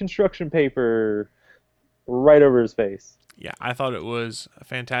much construction paper right over his face. Yeah, I thought it was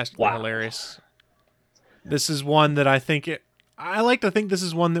fantastically hilarious. This is one that I like to think this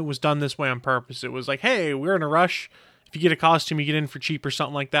is one that was done this way on purpose. It was like, hey, we're in a rush. If you get a costume, you get in for cheap or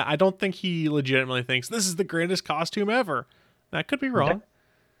something like that. I don't think he legitimately thinks this is the greatest costume ever. That could be wrong.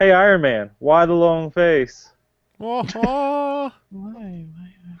 Hey, Iron Man, why the long face? Why?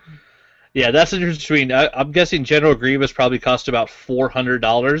 Yeah, that's the difference between. I'm guessing General Grievous probably cost about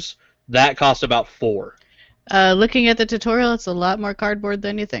 $400. That cost about $4. Looking at the tutorial, it's a lot more cardboard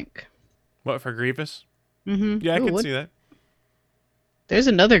than you think. What, for Grievous? Mm-hmm. Yeah, I can see that. There's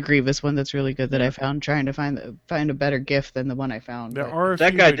another Grievous one that's really good that I found trying to find a better GIF than the one I found.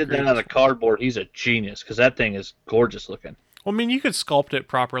 That guy did that out of cardboard. He's a genius because that thing is gorgeous looking. Well, I mean, you could sculpt it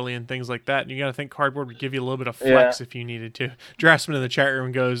properly and things like that. And you got to think cardboard would give you a little bit of flex if you needed to. Dressman in the chat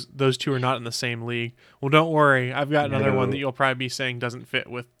room goes, those two are not in the same league. Well, don't worry. I've got another one that you'll probably be saying doesn't fit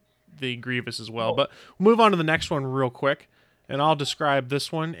with the Grievous as well. But we'll move on to the next one real quick. And I'll describe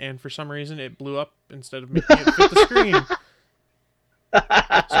this one. And for some reason, it blew up instead of making it fit the screen.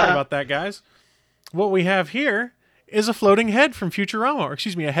 Sorry about that, guys. What we have here is a floating head from Futurama. Or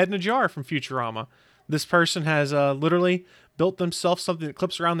excuse me, a head in a jar from Futurama. This person has literally built themselves something that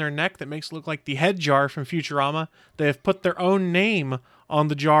clips around their neck that makes it look like the head jar from Futurama. They have put their own name on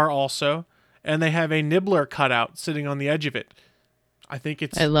the jar also, and they have a nibbler cutout sitting on the edge of it.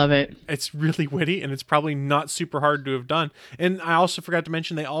 I love it. It's really witty, and it's probably not super hard to have done. And I also forgot to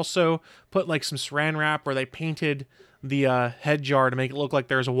mention they also put like some saran wrap where they painted the head jar to make it look like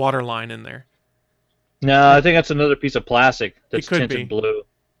there's a water line in there. No, I think that's another piece of plastic that's could tinted be. blue.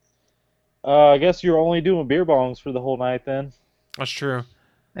 I guess you're only doing beer bongs for the whole night then. That's true.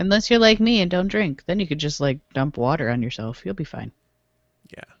 Unless you're like me and don't drink, then you could just like dump water on yourself. You'll be fine.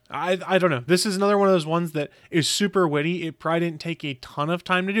 Yeah, I don't know. This is another one of those ones that is super witty. It probably didn't take a ton of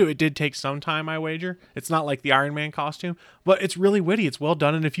time to do. It did take some time, I wager. It's not like the Iron Man costume, but it's really witty. It's well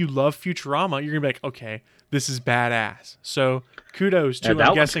done, and if you love Futurama, you're gonna be like, okay, this is badass. So kudos to,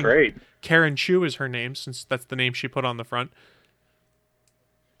 I'm guessing, great. Karen Chu is her name, since that's the name she put on the front.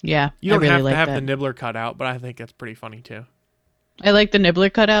 Yeah, You don't I really have like to have that. the nibbler cut out, but I think that's pretty funny too. I like the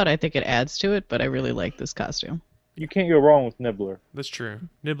nibbler cutout. I think it adds to it, but I really like this costume. You can't go wrong with Nibbler. That's true.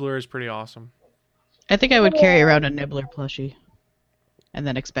 Nibbler is pretty awesome. I think I would carry around a nibbler plushie, and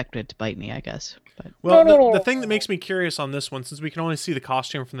then expect it to bite me, I guess. But Well, the thing that makes me curious on this one, since we can only see the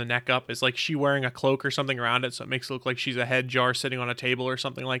costume from the neck up, is like she wearing a cloak or something around it, so it makes it look like she's a head jar sitting on a table or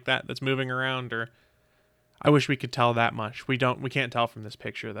something like that that's moving around. Or I wish we could tell that much. We can't tell from this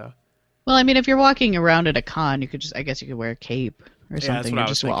picture though. well, I mean, if you're walking around at a con, you could I guess you could wear a cape or Yeah, that's something, what I or was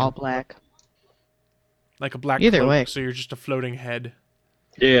just thinking. all black. Like a black Either cloak, way. so you're just a floating head.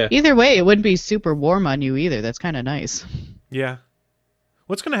 Yeah. Either way, it wouldn't be super warm on you either. That's kind of nice. Yeah.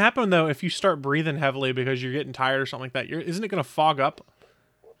 What's going to happen though if you start breathing heavily because you're getting tired or something like that? Isn't it going to fog up?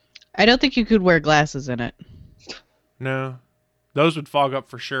 I don't think you could wear glasses in it. No, those would fog up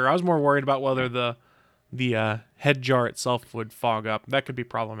for sure. I was more worried about whether the head jar itself would fog up. That could be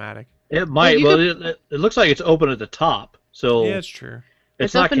problematic. It might. It looks like it's open at the top, so Yeah, it's true.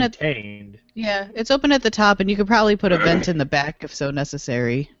 It's not open contained. Yeah, it's open at the top, and you could probably put a vent in the back if so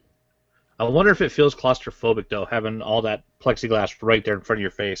necessary. I wonder if it feels claustrophobic though, having all that plexiglass right there in front of your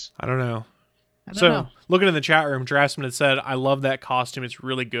face. I don't know. I don't know. Looking in the chat room, Drasman had said, "I love that costume. It's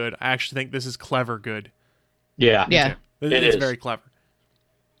really good. I actually think this is clever good." Yeah. Yeah. It's very clever.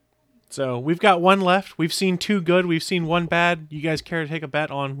 So we've got one left. We've seen two good. We've seen one bad. You guys care to take a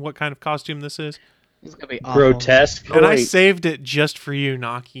bet on what kind of costume this is? It's gonna be awful. Grotesque. And I saved it just for you,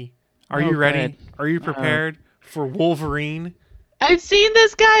 Naki. Are you ready? good. Are you prepared for Wolverine? I've seen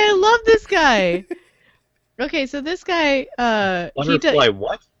this guy. I love this guy. Okay, so this guy, Butterfly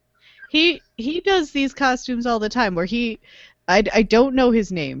what? he does these costumes all the time. Where I don't know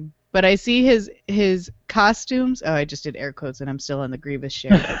his name, but I see his costumes. Oh, I just did air quotes, and I'm still on the Grievous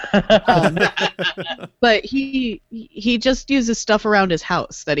share. But he just uses stuff around his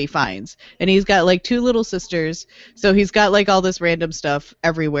house that he finds, and he's got like 2 little sisters, so he's got like all this random stuff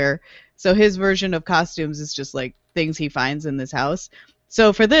everywhere. So his version of costumes is just like things he finds in this house.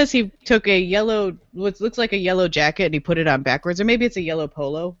 So for this, he took what looks like a yellow jacket, and he put it on backwards, or maybe it's a yellow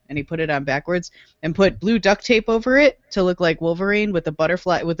polo, and he put it on backwards, and put blue duct tape over it to look like Wolverine with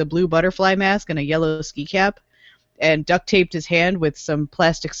a blue butterfly mask and a yellow ski cap, and duct taped his hand with some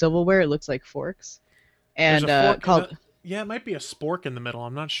plastic silverware. It looks like forks, and called. Yeah, it might be a spork in the middle.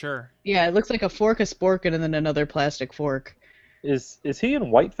 I'm not sure. Yeah, it looks like a fork, a spork, and then another plastic fork. Is he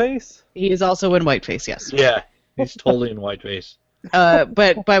in whiteface? He is also in whiteface. Yes. Yeah, he's totally in whiteface.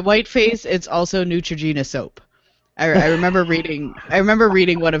 But by whiteface, it's also Neutrogena soap. I remember reading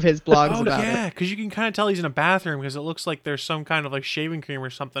one of his blogs about it. Oh yeah, because you can kind of tell he's in a bathroom because it looks like there's some kind of like shaving cream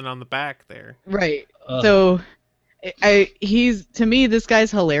or something on the back there. Right. So, to me, this guy's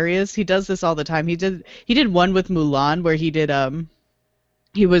hilarious. He does this all the time. He did one with Mulan where he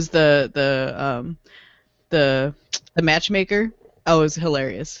was the matchmaker. Oh, it was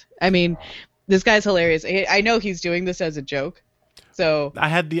hilarious. I mean, this guy's hilarious. I know he's doing this as a joke. So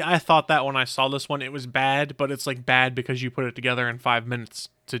I thought that when I saw this one, it was bad, but it's like bad because you put it together in 5 minutes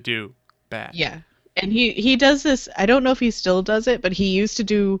to do bad. Yeah. And he does this, I don't know if he still does it, but he used to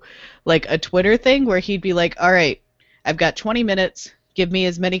do like a Twitter thing where he'd be like, all right, I've got 20 minutes, give me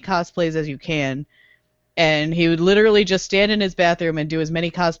as many cosplays as you can. And he would literally just stand in his bathroom and do as many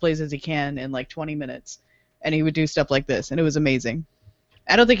cosplays as he can in like 20 minutes. And he would do stuff like this, and it was amazing.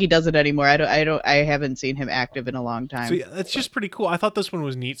 I don't think he does it anymore. I haven't seen him active in a long time. So yeah, that's just pretty cool. I thought this one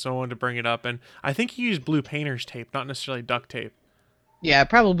was neat, so I wanted to bring it up. And I think he used blue painter's tape, not necessarily duct tape. Yeah,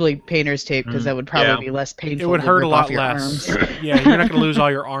 probably painter's tape, because that would probably be less painful. It would hurt a lot less. Yeah, you're not going to lose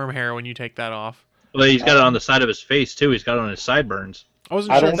all your arm hair when you take that off. Well, he's got it on the side of his face too. He's got it on his sideburns. I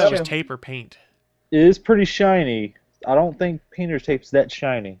wasn't sure if that was tape or paint. It is pretty shiny. I don't think painter's tape's that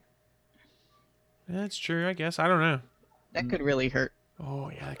shiny. That's true, I guess. I don't know. That could really hurt.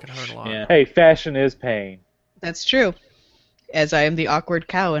 Oh, yeah, that could hurt a lot. Yeah. Hey, fashion is pain. That's true. As I am the awkward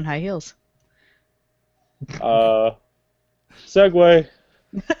cow in high heels. Segue.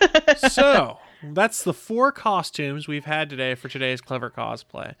 So, that's the 4 costumes we've had today for today's Clever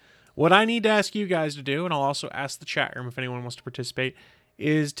Cosplay. What I need to ask you guys to do, and I'll also ask the chat room if anyone wants to participate,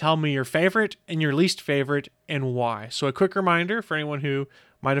 is tell me your favorite and your least favorite and why. So a quick reminder for anyone who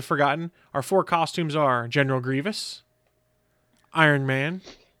might have forgotten, our 4 costumes are General Grievous, Iron Man,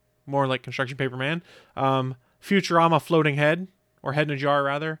 more like Construction Paper Man, Futurama Floating Head, or Head in a Jar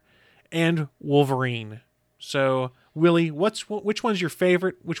rather, and Wolverine. So, Willie, which one's your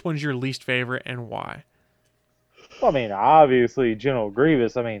favorite, which one's your least favorite, and why? Well, I mean, obviously General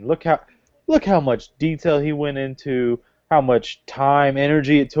Grievous. I mean, look how much detail he went into, how much time,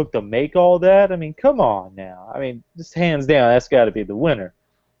 energy it took to make all that. I mean, come on now. I mean, just hands down, that's got to be the winner.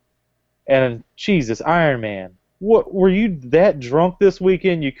 And Jesus, Iron Man. What, were you that drunk this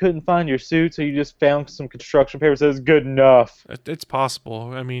weekend you couldn't find your suit, so you just found some construction paper that says good enough? It's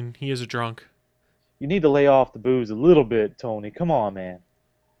possible. I mean, he is a drunk. You need to lay off the booze a little bit, Tony. Come on, man.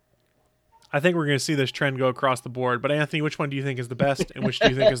 I think we're going to see this trend go across the board. But Anthony, which one do you think is the best, and which do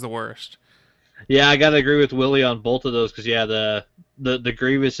you think is the worst? Yeah, I gotta agree with Willie on both of those because the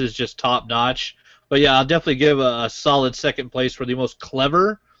Grievous is just top notch. But yeah, I'll definitely give a solid second place for the most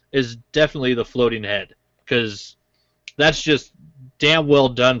clever is definitely the floating head, because that's just damn well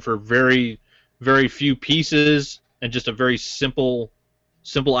done for very, very few pieces and just a very simple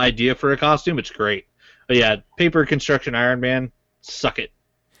idea for a costume. It's great. But yeah, paper construction Iron Man, suck it.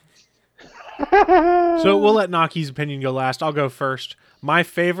 So we'll let Naki's opinion go last. I'll go first. My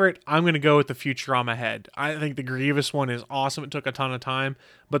favorite, I'm going to go with the Futurama head. I think the Grievous one is awesome. It took a ton of time,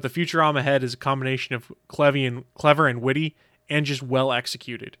 but the Futurama head is a combination of clever and witty and just well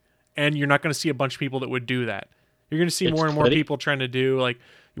executed. And you're not going to see a bunch of people that would do that. You're going to see more and more people trying to do, like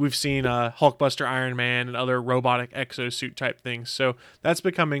we've seen Hulkbuster Iron Man and other robotic exosuit type things. So that's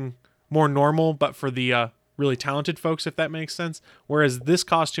becoming more normal, but for the really talented folks, if that makes sense. Whereas this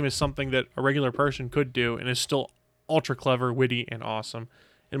costume is something that a regular person could do and is still ultra clever, witty, and awesome.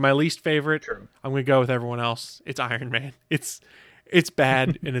 And my least favorite, I'm going to go with everyone else. It's Iron Man. It's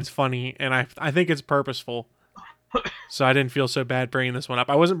bad and it's funny, and I think it's purposeful. So I didn't feel so bad bringing this one up.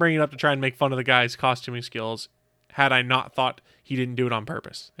 I wasn't bringing it up to try and make fun of the guy's costuming skills had I not thought he didn't do it on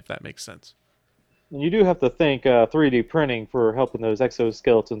purpose, if that makes sense. You do have to thank 3D printing for helping those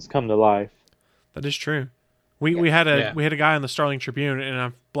exoskeletons come to life. That is true. We had a guy on the Starling Tribune, and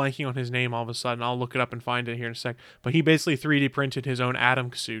I'm blanking on his name all of a sudden. I'll look it up and find it here in a sec. But he basically 3D printed his own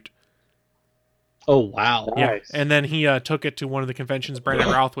Atom suit Oh, wow. Yeah, and then he took it to one of the conventions Brandon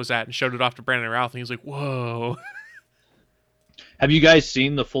Routh was at and showed it off to Brandon Routh, and he was like, whoa. Have you guys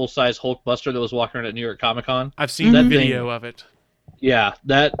seen the full-size Hulkbuster that was walking around at New York Comic Con? I've seen the video of it. Yeah,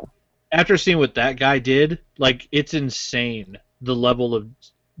 that after seeing what that guy did, like, it's insane the level of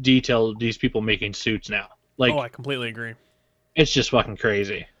detail these people making suits now. Like, I completely agree. It's just fucking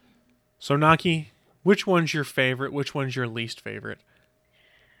crazy. So, Naki, which one's your favorite? Which one's your least favorite?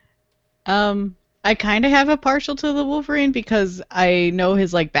 I kind of have a partial to the Wolverine because I know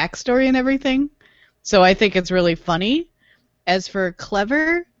his like backstory and everything, so I think it's really funny. As for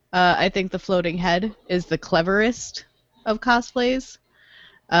clever, I think the floating head is the cleverest of cosplays.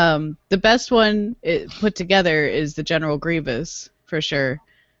 The best one put together is the General Grievous for sure,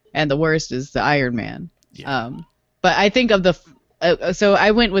 and the worst is the Iron Man. Yeah. But I think of the so I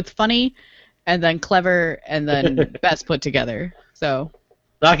went with funny, and then clever, and then best put together. So.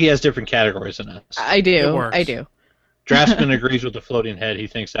 Naki has different categories in it. I do. Draftsman agrees with the floating head. He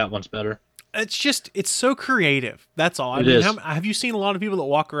thinks that one's better. It's so creative. That's all. I mean, have you seen a lot of people that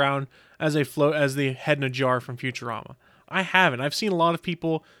walk around as the head in a jar from Futurama? I haven't. I've seen a lot of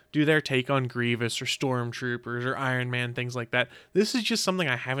people do their take on Grievous or Stormtroopers or Iron Man, things like that. This is just something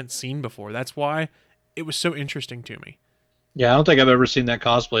I haven't seen before. That's why it was so interesting to me. Yeah, I don't think I've ever seen that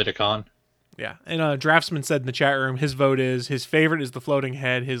cosplay at a con. Yeah, and Draftsman said in the chat room, his vote is, his favorite is the floating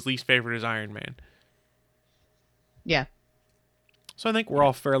head, his least favorite is Iron Man. Yeah. So I think we're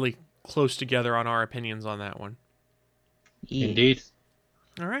all fairly close together on our opinions on that one. Indeed.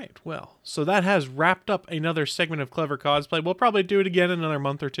 All right, well, so that has wrapped up another segment of Clever Cosplay. We'll probably do it again in another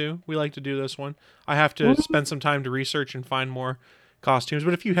month or two. We like to do this one. I have to spend some time to research and find more costumes,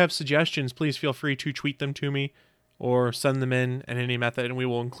 but if you have suggestions, please feel free to tweet them to me or send them in any method, and we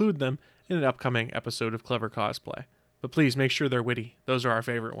will include them in an upcoming episode of Clever Cosplay. But please make sure they're witty. Those are our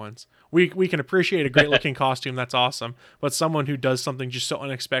favorite ones. We can appreciate a great looking costume, that's awesome, but someone who does something just so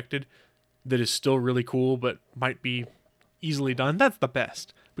unexpected that is still really cool but might be easily done, that's the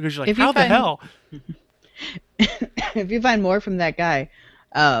best. Because you're like, how the hell? If you find more from that guy,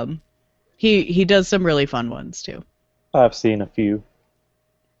 he does some really fun ones too. I've seen a few.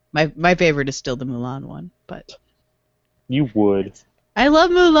 My favorite is still the Mulan one, but you would. I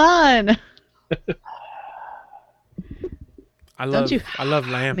love Mulan. I love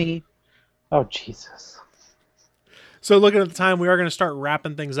Lamb. Me. Oh Jesus. So looking at the time, we are going to start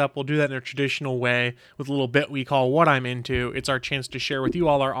wrapping things up. We'll do that in a traditional way with a little bit we call What I'm Into. It's our chance to share with you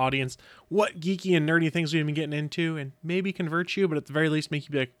all, our audience, what geeky and nerdy things we've been getting into and maybe convert you, but at the very least make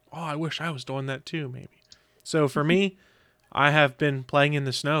you be like, oh, I wish I was doing that too, maybe. So for me, I have been playing in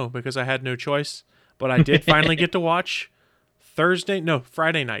the snow because I had no choice, but I did finally get to watch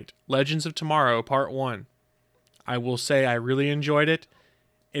Friday night, Legends of Tomorrow, Part 1. I will say I really enjoyed it.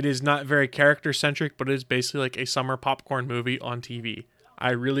 It is not very character-centric, but it is basically like a summer popcorn movie on TV.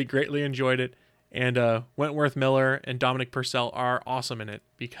 I really greatly enjoyed it, and Wentworth Miller and Dominic Purcell are awesome in it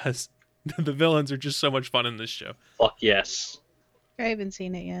because the villains are just so much fun in this show. Fuck yes. I haven't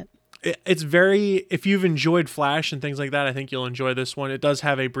seen it yet. It's very... If you've enjoyed Flash and things like that, I think you'll enjoy this one. It does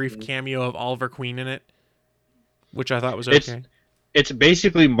have a brief cameo of Oliver Queen in it, which I thought was okay. It's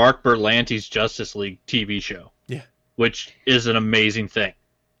basically Mark Berlanti's Justice League TV show. Yeah. Which is an amazing thing.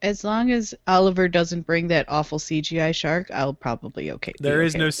 As long as Oliver doesn't bring that awful CGI shark, I'll probably okay. There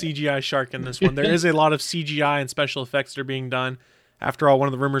is no CGI shark in this one. There is a lot of CGI and special effects that are being done. After all, one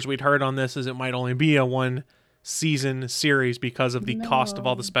of the rumors we'd heard on this is it might only be a one-season series because of the cost of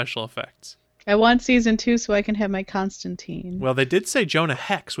all the special effects. I want season 2 so I can have my Constantine. Well, they did say Jonah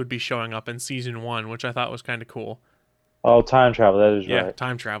Hex would be showing up in season 1, which I thought was kind of cool. Oh, time travel, that is right. Yeah,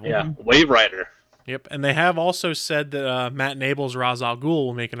 time travel. Yeah, Wave Rider. Yep, and they have also said that Matt Nable's Ra's al Ghul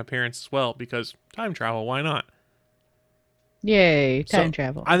will make an appearance as well, because time travel, why not? Yay, time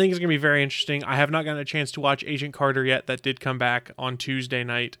travel. I think it's going to be very interesting. I have not gotten a chance to watch Agent Carter yet. That did come back on Tuesday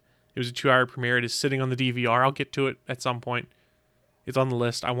night. It was a 2-hour premiere. It is sitting on the DVR. I'll get to it at some point. It's on the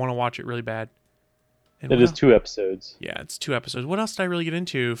list. I want to watch it really bad. And it is 2 episodes. Yeah, it's 2 episodes. What else did I really get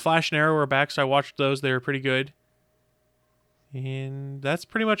into? Flash and Arrow are back, so I watched those. They were pretty good. And that's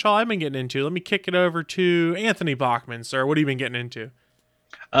pretty much all I've been getting into. Let me kick it over to Anthony Bachman, sir. What have you been getting into?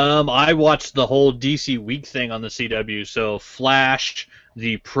 I watched the whole DC Week thing on the CW. So Flash,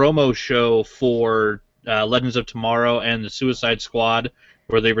 the promo show for Legends of Tomorrow, and the Suicide Squad,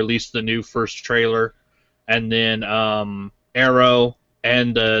 where they released the new first trailer, and then Arrow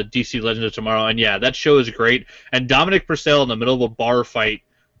and DC Legends of Tomorrow. And yeah, that show is great. And Dominic Purcell in the middle of a bar fight,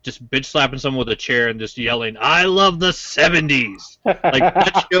 just bitch slapping someone with a chair and just yelling, "I love the '70s!" Like,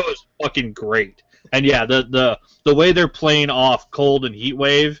 that show is fucking great. And yeah, the way they're playing off Cold and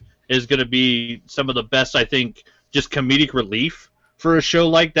Heatwave is going to be some of the best, I think, just comedic relief for a show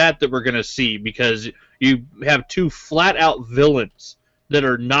like that we're going to see, because you have two flat-out villains that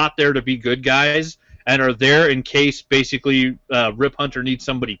are not there to be good guys and are there in case, basically, Rip Hunter needs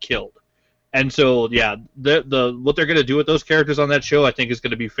somebody killed. And so, yeah, what they're going to do with those characters on that show, I think, is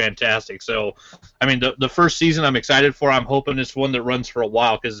going to be fantastic. So, I mean, the first season I'm excited for. I'm hoping it's one that runs for a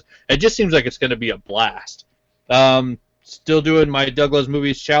while, because it just seems like it's going to be a blast. Still doing my Douglas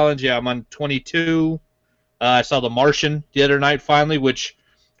Movies Challenge. Yeah, I'm on 22. I saw The Martian the other night, finally, which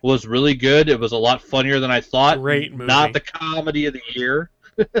was really good. It was a lot funnier than I thought. Great movie. Not the comedy of the year.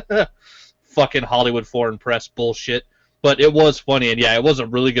 Fucking Hollywood foreign press bullshit. But it was funny, and yeah, it was a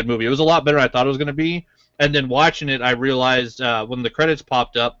really good movie. It was a lot better than I thought it was going to be. And then watching it, I realized when the credits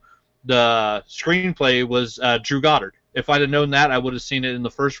popped up, the screenplay was Drew Goddard. If I'd have known that, I would have seen it in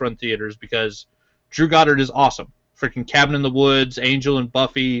the first run theaters, because Drew Goddard is awesome. Freaking Cabin in the Woods, Angel and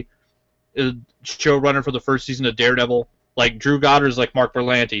Buffy, showrunner for the first season of Daredevil. Like, Drew Goddard is like Mark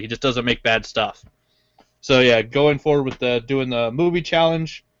Berlanti. He just doesn't make bad stuff. So yeah, going forward with doing the movie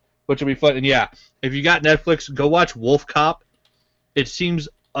challenge, which will be fun. And yeah, if you got Netflix, go watch Wolf Cop. It seems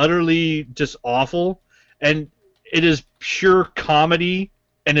utterly just awful, and it is pure comedy.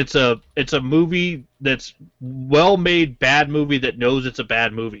 And it's a movie that's well-made bad movie that knows it's a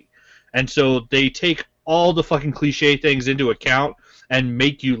bad movie. And so they take all the fucking cliche things into account and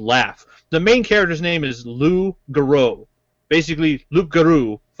make you laugh. The main character's name is Lou Garou. Basically, Loup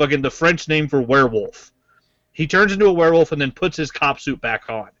Garou, fucking the French name for werewolf. He turns into a werewolf and then puts his cop suit back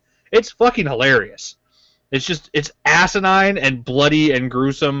on. It's fucking hilarious. It's asinine and bloody and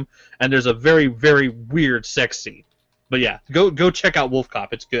gruesome, and there's a very, very weird sex scene. But yeah, go check out Wolf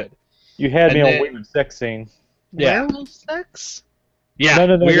Cop. It's good. You had me on weird sex scene. Yeah. Werewolf sex? Yeah,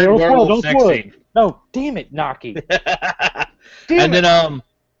 No, weird werewolf sex spoil it. scene. No, damn it, Naki. And then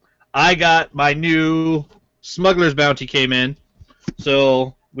I got my new Smuggler's Bounty came in.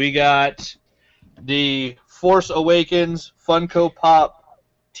 So we got the Force Awakens Funko Pop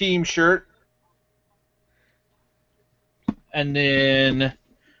team shirt. And then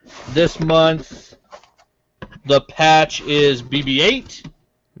this month the patch is BB-8.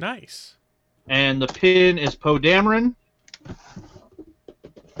 Nice. And the pin is Poe Dameron.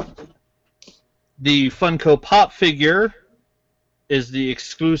 The Funko Pop figure is the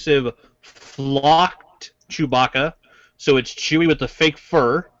exclusive flocked Chewbacca. So it's Chewie with the fake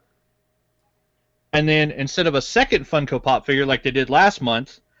fur. And then instead of a second Funko Pop figure like they did last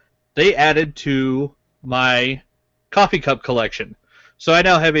month, they added to my coffee cup collection. So I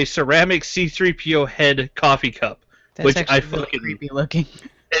now have a ceramic C-3PO head coffee cup, That's actually really creepy looking.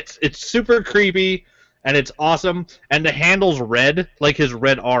 It's super creepy and it's awesome. And the handle's red, like his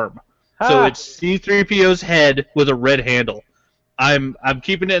red arm. So it's C-3PO's head with a red handle. I'm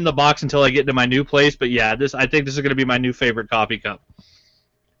keeping it in the box until I get to my new place. But yeah, I think this is going to be my new favorite coffee cup.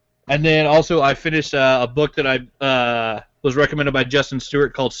 And then also I finished a book that I was recommended by Justin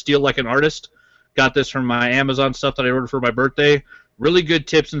Stewart called Steal Like an Artist. Got this from my Amazon stuff that I ordered for my birthday. Really good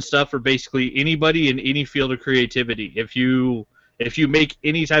tips and stuff for basically anybody in any field of creativity. If you make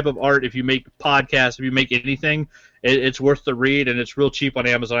any type of art, if you make podcasts, if you make anything, it's worth the read, and it's real cheap on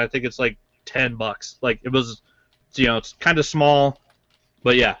Amazon. I think it's like $10. Like, it was, it's kind of small,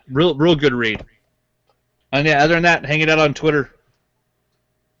 but yeah, real good read. And yeah, other than that, hanging out on Twitter,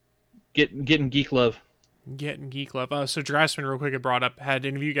 getting geek love. Getting geek love. So Dressman, real quick, had brought up, had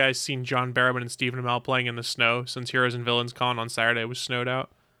any of you guys seen John Barrowman and Stephen Amell playing in the snow since Heroes and Villains Con on Saturday was snowed out?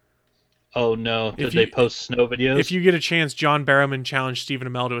 Oh no! Did they post snow videos? If you get a chance, John Barrowman challenged Stephen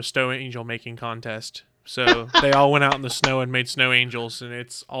Amell to a snow angel making contest. So they all went out in the snow and made snow angels, and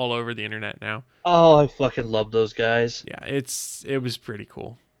it's all over the internet now. Oh, I fucking love those guys. Yeah, it was pretty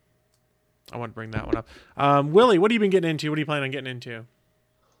cool. I want to bring that one up. Willie, what have you been getting into? What are you planning on getting into?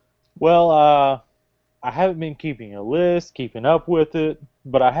 Well, I haven't been keeping a list, keeping up with it,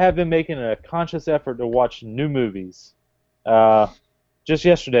 but I have been making a conscious effort to watch new movies. Just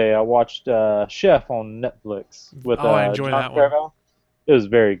yesterday, I watched Chef on Netflix with I enjoy John that one. Favreau. It was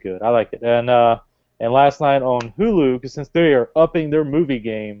very good. I liked it. And last night on Hulu, because since they are upping their movie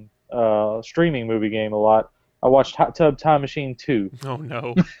game, streaming movie game a lot, I watched Hot Tub Time Machine 2. Oh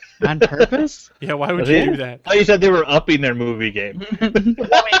no! On purpose? Yeah, why would you do that? Oh, you said they were upping their movie game.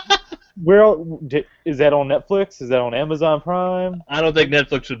 Is that on Netflix? Is that on Amazon Prime? I don't think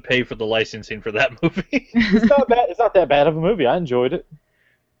Netflix would pay for the licensing for that movie. It's not bad. It's not that bad of a movie. I enjoyed it.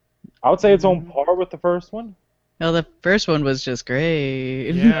 I would say it's on par with the first one. No, the first one was just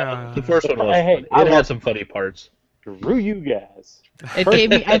great. Yeah, the first one was. Hey, it had some funny parts. Screw you guys. I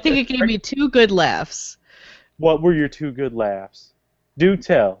think it gave me 2 good laughs. What were your 2 good laughs? Do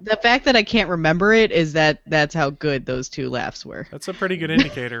tell. The fact that I can't remember it is that's how good those two laughs were. That's a pretty good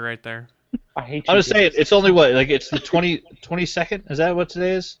indicator right there. I hate you. I was saying, it's only what, like it's the 22nd? Is that what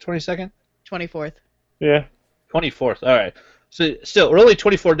today is? 22nd? 24th. Yeah. 24th. All right. So still, we're only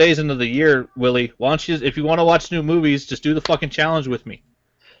 24 days into the year, Willie. Why don't you, if you want to watch new movies, just do the fucking challenge with me.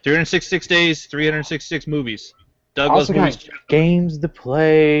 366 days, 366 movies. Doug loves movies. Games to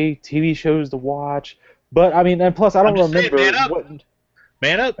play, TV shows to watch. But I mean, and plus I don't remember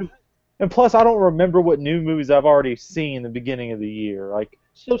Man up. And plus I don't remember what new movies I've already seen in the beginning of the year. Like,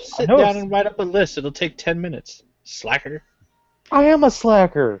 so sit down and write up a list. It'll take 10 minutes. Slacker. I am a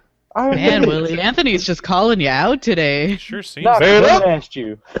slacker. Man, Willie, Anthony's just calling you out today. Sure seems. Not I asked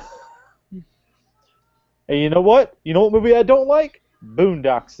you. And you know what? You know what movie I don't like?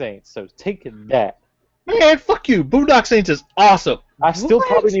 Boondock Saints. So take that. Man, fuck you. Boondock Saints is awesome. I still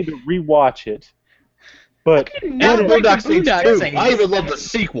probably need to rewatch it. But and Boondock Saints 2. I even love the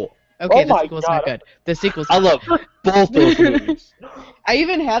sequel. Okay, the sequel's not good. The sequel's I love both those movies. I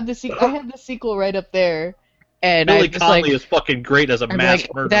even have the sequel. I have the sequel right up there. And Billy just Connolly is fucking great as a mass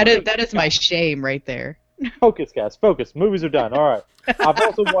murderer. That is my shame right there. Focus, guys. Focus. Movies are done. All right. I've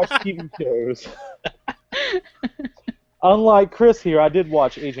also watched TV shows. Unlike Chris here, I did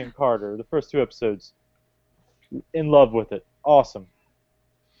watch Agent Carter, the first 2 episodes. In love with it. Awesome.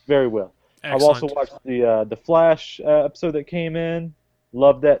 Very well. Excellent. I've also watched the Flash episode that came in.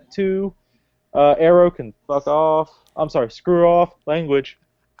 Loved that too. Arrow can fuck off. I'm sorry, screw off. Language.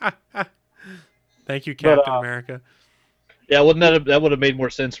 Thank you, Captain America. Yeah, wouldn't that would have made more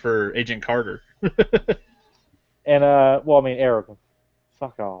sense for Agent Carter? And well, I mean, Arrow can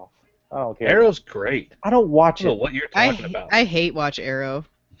fuck off. I don't care. Arrow's great. I don't watch I don't it. know what you're talking about. I hate watch Arrow.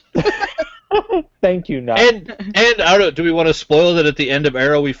 Thank you, Nat. And I don't know. Do we want to spoil that at the end of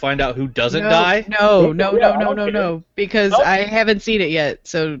Arrow we find out who doesn't die? No. Because I haven't seen it yet,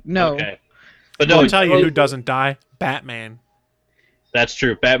 so no. Okay. But no, I'll tell you who doesn't die. Batman. That's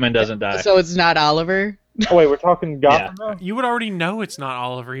true. Batman doesn't die. So it's not Oliver? Oh, wait, we're talking Gotham now? You would already know it's not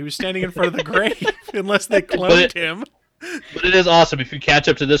Oliver. He was standing in front of the grave unless they cloned him. But it is awesome. If you catch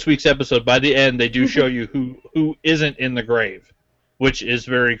up to this week's episode, by the end they do show you who isn't in the grave, which is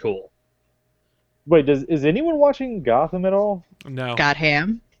very cool. Wait, is anyone watching Gotham at all? No. Got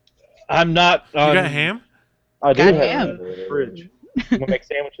ham? I'm not. You got ham? I do got have ham. ham in the fridge. I'm gonna make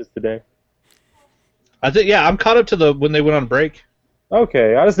sandwiches today. I think I'm caught up to when they went on break.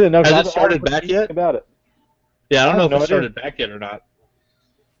 Okay, I just didn't know. Has it started back yet? About it. Yeah, I don't know if it started back yet or not.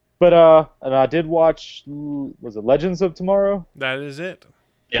 But and I did watch. Was it Legends of Tomorrow? That is it.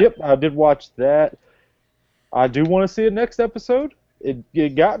 Yeah. Yep, I did watch that. I do want to see the next episode.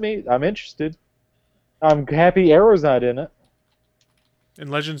 It got me. I'm interested. I'm happy Arrow's not in it. In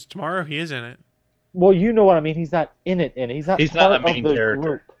Legends Tomorrow, he is in it. Well, you know what I mean. He's not in it. He's not a main character.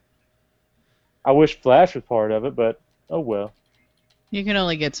 Group. I wish Flash was part of it, but oh well. You can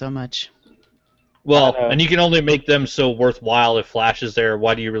only get so much. Well, and you can only make them so worthwhile if Flash is there.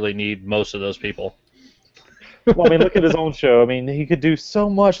 Why do you really need most of those people? Well, I mean, look at his own show. I mean, he could do so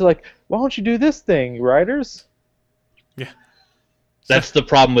much. Like, why don't you do this thing, writers? Yeah. That's the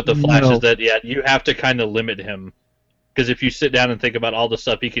problem with the Flash is that, you have to kind of limit him. Because if you sit down and think about all the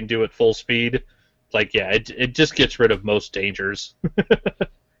stuff he can do at full speed, it just gets rid of most dangers.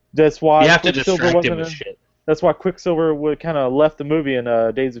 That's why you have to distract him with shit. That's why Quicksilver would kind of left the movie in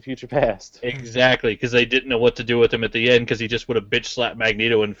Days of Future Past. Exactly, because they didn't know what to do with him at the end, because he just would have bitch-slapped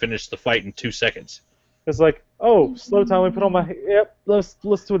Magneto and finished the fight in 2 seconds. It's like, oh, slow time, let me put on my... Yep, let's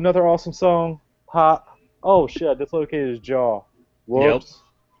do another awesome song. Pop. Oh, shit, I dislocated his jaw. Whoops. Yep.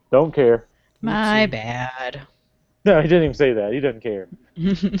 Don't care. My bad. No, he didn't even say that. He doesn't care.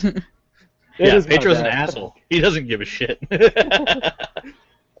 Pedro's an asshole. He doesn't give a shit.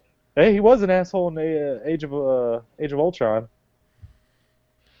 Hey, he was an asshole in the Age of Ultron.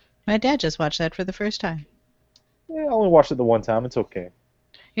 My dad just watched that for the first time. Yeah, I only watched it the one time. It's okay.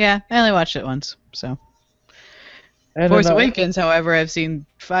 Yeah, I only watched it once, so. And Force Awakens, however, I've seen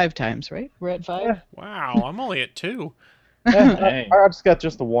 5 times, right? We're at 5? Yeah. Wow, I'm only at 2. I just got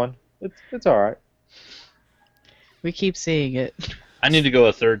just the one. It's all right. We keep seeing it. I need to go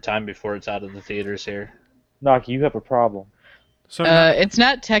a 3rd time before it's out of the theaters here. Naki, you have a problem. So it's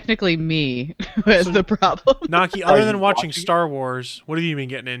not technically me who has the problem. Naki, other than watching Star Wars, what have you been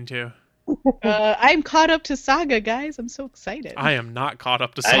getting into? I'm caught up to Saga, guys. I'm so excited. I am not caught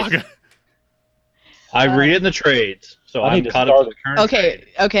up to Saga. I read it in the trades, so I'm caught up to the current trade.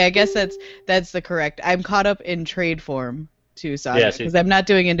 Okay, I guess that's the correct. I'm caught up in trade form to Saga because I'm not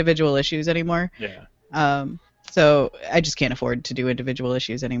doing individual issues anymore. Yeah. So I just can't afford to do individual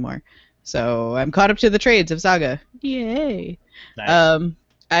issues anymore. So I'm caught up to the trades of Saga. Yay! Nice.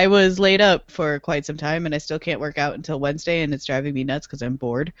 I was laid up for quite some time, and I still can't work out until Wednesday, and it's driving me nuts because I'm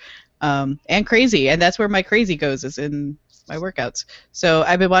bored and crazy. And that's where my crazy goes, is in my workouts. So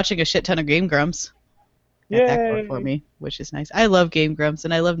I've been watching a shit ton of Game Grumps. Got that going for me, which is nice. I love Game Grumps,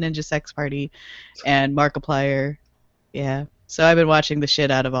 and I love Ninja Sex Party and Markiplier. Yeah. So I've been watching the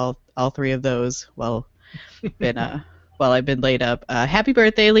shit out of all three of those while I've been laid up. Happy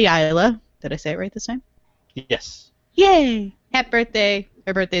birthday, Leila. Did I say it right this time? Yes. Yay! Happy birthday.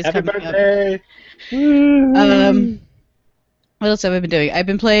 Her birthday's Happy coming birthday. up. What else have I been doing? I've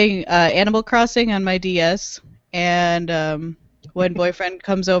been playing Animal Crossing on my DS, and when boyfriend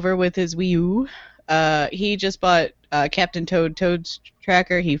comes over with his Wii U, he just bought Captain Toad's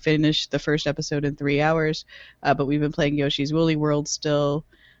Tracker. He finished the first episode in 3 hours, but we've been playing Yoshi's Woolly World still.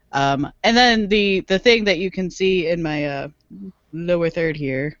 And then the thing that you can see in my lower third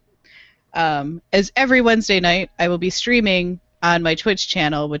here, is every Wednesday night I will be streaming on my Twitch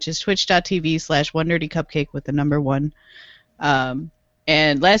channel, which is twitch.tv/OneNerdyCupcake with the number 1.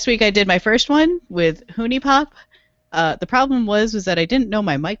 And last week I did my first one with Hoonie Pop. The problem was that I didn't know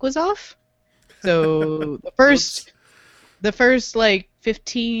my mic was off. So the first like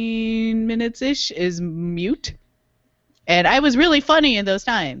 15 minutes ish is mute. And I was really funny in those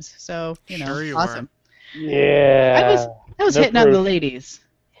times. So, Sure you awesome. were. Yeah. I was No hitting on proof. the ladies.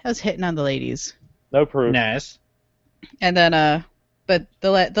 I was hitting on the ladies. No proof. Nice. And then but the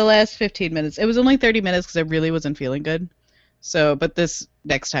last 15 minutes, it was only 30 minutes because I really wasn't feeling good. So, but this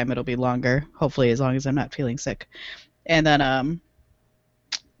next time it'll be longer, hopefully, as long as I'm not feeling sick. And then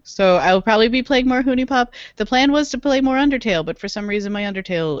so I'll probably be playing more Hoonie Pop. The plan was to play more Undertale, but for some reason my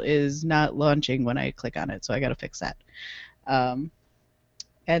Undertale is not launching when I click on it, so I gotta fix that. And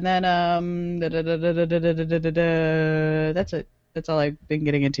then that's it. That's all I've been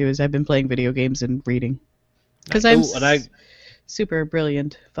getting into, is I've been playing video games and reading. Because I'm super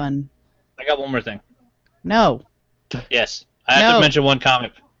brilliant, fun. I got one more thing. No. Yes. I have to mention one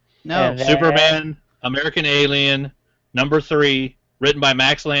comic. No. Superman, American Alien, #3, written by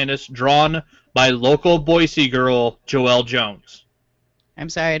Max Landis, drawn by local Boise girl Joelle Jones. I'm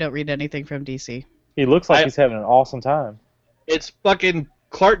sorry, I don't read anything from DC. He looks like he's having an awesome time. It's fucking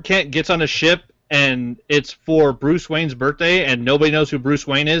Clark Kent gets on a ship, and it's for Bruce Wayne's birthday, and nobody knows who Bruce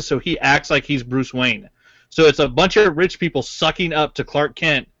Wayne is, so he acts like he's Bruce Wayne. So it's a bunch of rich people sucking up to Clark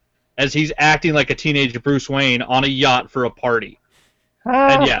Kent as he's acting like a teenage Bruce Wayne on a yacht for a party.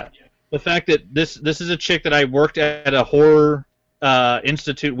 And yeah, the fact that this is a chick that I worked at a horror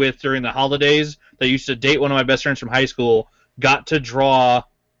institute with during the holidays that used to date one of my best friends from high school, got to draw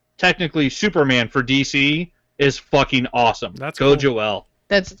technically Superman for DC, is fucking awesome. That's Go cool. Joelle.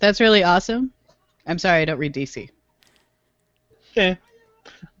 That's really awesome. I'm sorry, I don't read DC. Yeah.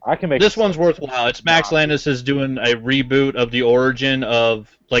 I can make this one's worthwhile. It's Max Landis is doing a reboot of the origin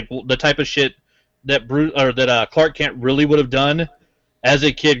of like the type of shit that Clark Kent really would have done as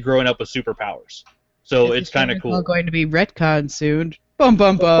a kid growing up with superpowers. So it's kind of cool. It's going to be retcon soon. Bum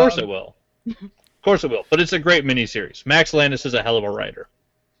bum bum. Of course it will. Of course it will. But it's a great miniseries. Max Landis is a hell of a writer.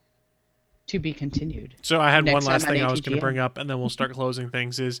 To be continued. So I had Next one last time on thing I was going ATGN. to bring up, and then we'll start closing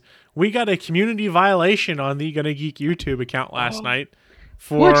things, is we got a community violation on the Gonna Geek YouTube account last night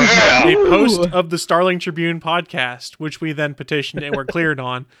for What did a you do? post of the Starling Tribune podcast, which we then petitioned and were cleared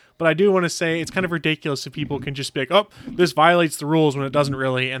on. But I do want to say it's kind of ridiculous if people can just be like, oh, this violates the rules when it doesn't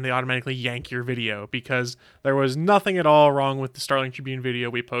really, and they automatically yank your video, because there was nothing at all wrong with the Starling Tribune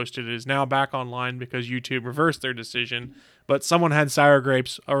video we posted. It is now back online because YouTube reversed their decision, but someone had sour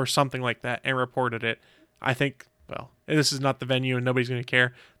grapes or something like that and reported it. I think, well, this is not the venue and nobody's going to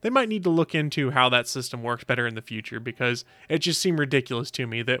care. They might need to look into how that system works better in the future, because it just seemed ridiculous to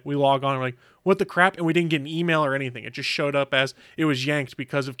me that we log on and we're like, what the crap? And we didn't get an email or anything. It just showed up as it was yanked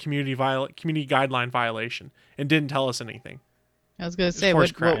because of community guideline violation and didn't tell us anything. I was going to say,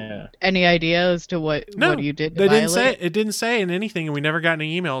 Horse what, crap. any idea as to what you did to they didn't violate? say it didn't say in anything, and we never got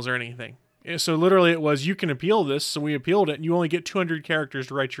any emails or anything. So literally it was, you can appeal this, so we appealed it, and you only get 200 characters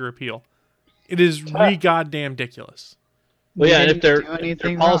to write your appeal. It is goddamn ridiculous. Well, yeah, and if their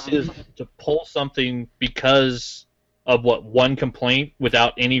anything policy wrong. is to pull something because of one complaint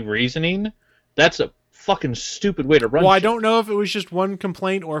without any reasoning, that's a fucking stupid way to run. Well, I shit. don't know if it was just one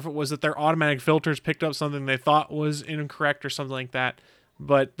complaint or if it was that their automatic filters picked up something they thought was incorrect or something like that.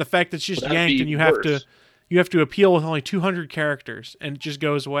 But the fact that it's just Well, that'd yanked be and worse. you have to appeal with only 200 characters and it just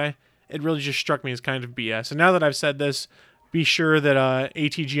goes away, it really just struck me as kind of BS. And now that I've said this, be sure that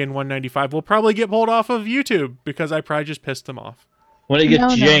ATGN 195 will probably get pulled off of YouTube because I probably just pissed them off. When it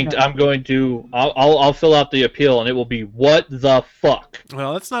gets yanked, I'm going to. I'll fill out the appeal, and it will be what the fuck.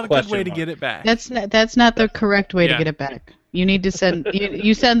 Well, that's not a good way to get it back. That's not the correct way to get it back. You need to send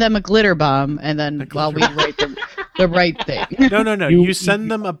you send them a glitter bomb, and then while we write the right thing. No. You send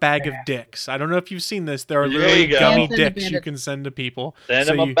them a bag of dicks. I don't know if you've seen this. There are literally gummy dicks you can send to people. Send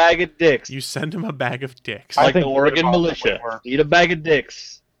them a bag of dicks. You send them a bag of dicks. Like the Oregon militia. Eat a bag of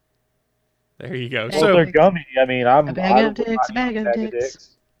dicks. There you go. Well, so they're gummy. I mean, a bag of dicks.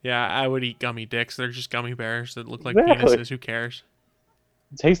 Yeah, I would eat gummy dicks. They're just gummy bears that look like penises. Who cares?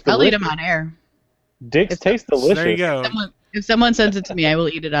 Taste delicious. I'll eat them on air. Dicks taste delicious. There you go. If someone sends it to me, I will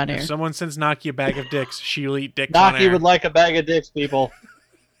eat it on air. If someone sends Naki a bag of dicks, she'll eat dicks on air. Naki would like a bag of dicks, people.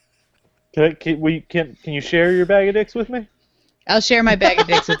 Can you share your bag of dicks with me? I'll share my bag of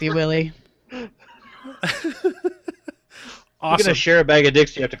dicks with you, Willie. Awesome. You're gonna share a bag of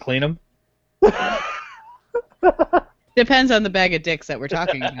dicks. You have to clean them. Depends on the bag of dicks that we're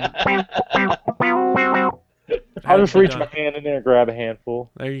talking about. I'll just reach my hand in there and grab a handful.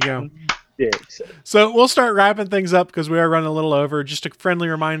 There you go. Dicks. So we'll start wrapping things up because we are running a little over. Just a friendly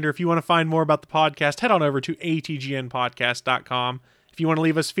reminder, if you want to find more about the podcast, head on over to atgnpodcast.com. If you want to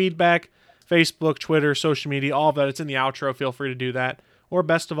leave us feedback, Facebook, Twitter, social media, all of that, it's in the outro. Feel free to do that. Or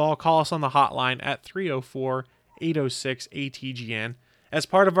best of all, call us on the hotline at 304-806-ATGN. As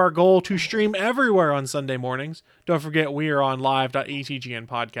part of our goal to stream everywhere on Sunday mornings, don't forget we are on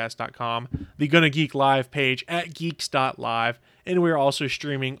live.atgnpodcast.com, the Gonna Geek Live page at geeks.live, and we are also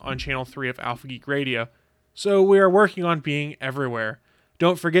streaming on Channel 3 of Alpha Geek Radio. So we are working on being everywhere.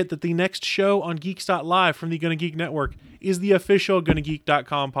 Don't forget that the next show on geeks.live from the Gonna Geek Network is the official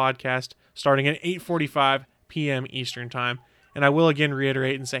GonnaGeek.com podcast, starting at 8:45 p.m. Eastern Time. And I will again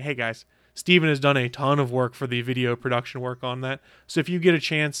reiterate and say, hey guys, Steven has done a ton of work for the video production work on that. So if you get a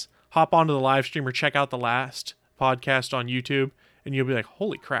chance, hop onto the live stream or check out the last podcast on YouTube, and you'll be like,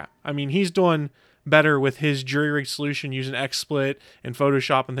 holy crap. I mean, he's doing better with his jury rig solution using XSplit and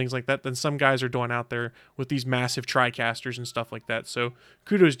Photoshop and things like that than some guys are doing out there with these massive TriCasters and stuff like that. So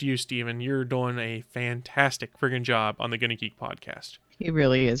kudos to you, Steven. You're doing a fantastic friggin' job on the Gonna Geek podcast. He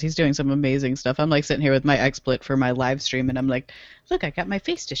really is. He's doing some amazing stuff. I'm like sitting here with my XSplit for my live stream, and I'm like, look, I got my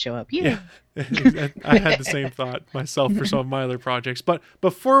face to show up. Yeah. I had the same thought myself for some of my other projects. But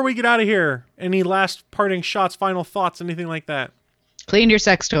before we get out of here, any last parting shots, final thoughts, anything like that? Clean your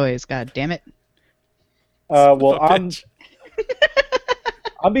sex toys, god damn it. Well,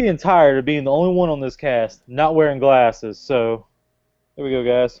 I'm being tired of being the only one on this cast not wearing glasses, so there we go,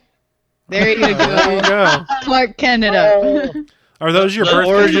 guys. There you go. There you go. Clark Kent it up. Are those your birth?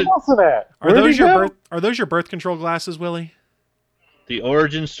 Are those your birth control glasses, Willie? The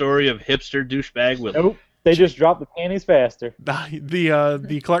origin story of hipster douchebag Willie. Nope, they just drop the panties faster.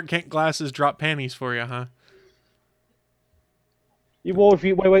 The Clark Kent glasses drop panties for you, huh? Well, if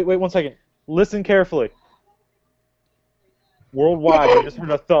you wait 1 second. Listen carefully. Worldwide, I just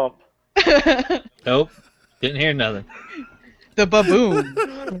heard a thump. Nope, didn't hear nothing. The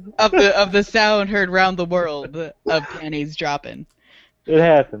baboon of the sound heard round the world of panties dropping. It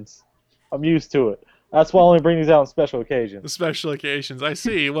happens. I'm used to it. That's why I only bring these out on special occasions. The special occasions, I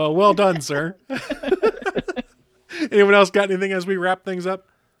see. Well done, sir. Anyone else got anything as we wrap things up?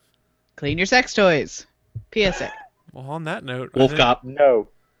 Clean your sex toys. PSA. Well, on that note, Wolf Cop. No.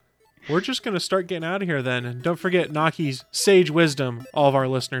 We're just going to start getting out of here then. And don't forget Naki's sage wisdom, all of our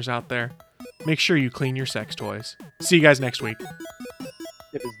listeners out there. Make sure you clean your sex toys. See you guys next week.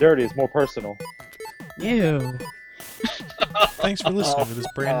 If it's dirty, it's more personal. Ew. Thanks for listening to this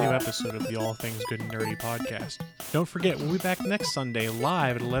brand new episode of the All Things Good and Nerdy podcast. Don't forget, we'll be back next Sunday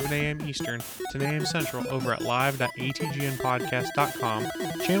live at 11 a.m. Eastern, 10 a.m. Central over at live.atgnpodcast.com,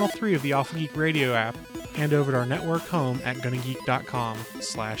 Channel 3 of the Alpha Geek Radio app, and over at our network home at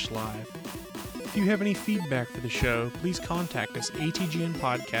gonnageek.com/live. If you have any feedback for the show, please contact us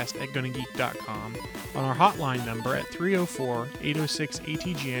atgnpodcast@gonnageek.com, on our hotline number at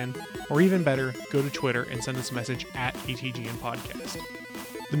 304-806-ATGN, or even better, go to Twitter and send us a message at ATGN Podcast.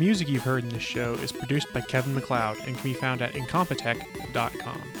 The music you've heard in this show is produced by Kevin MacLeod and can be found at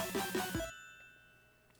incompetech.com.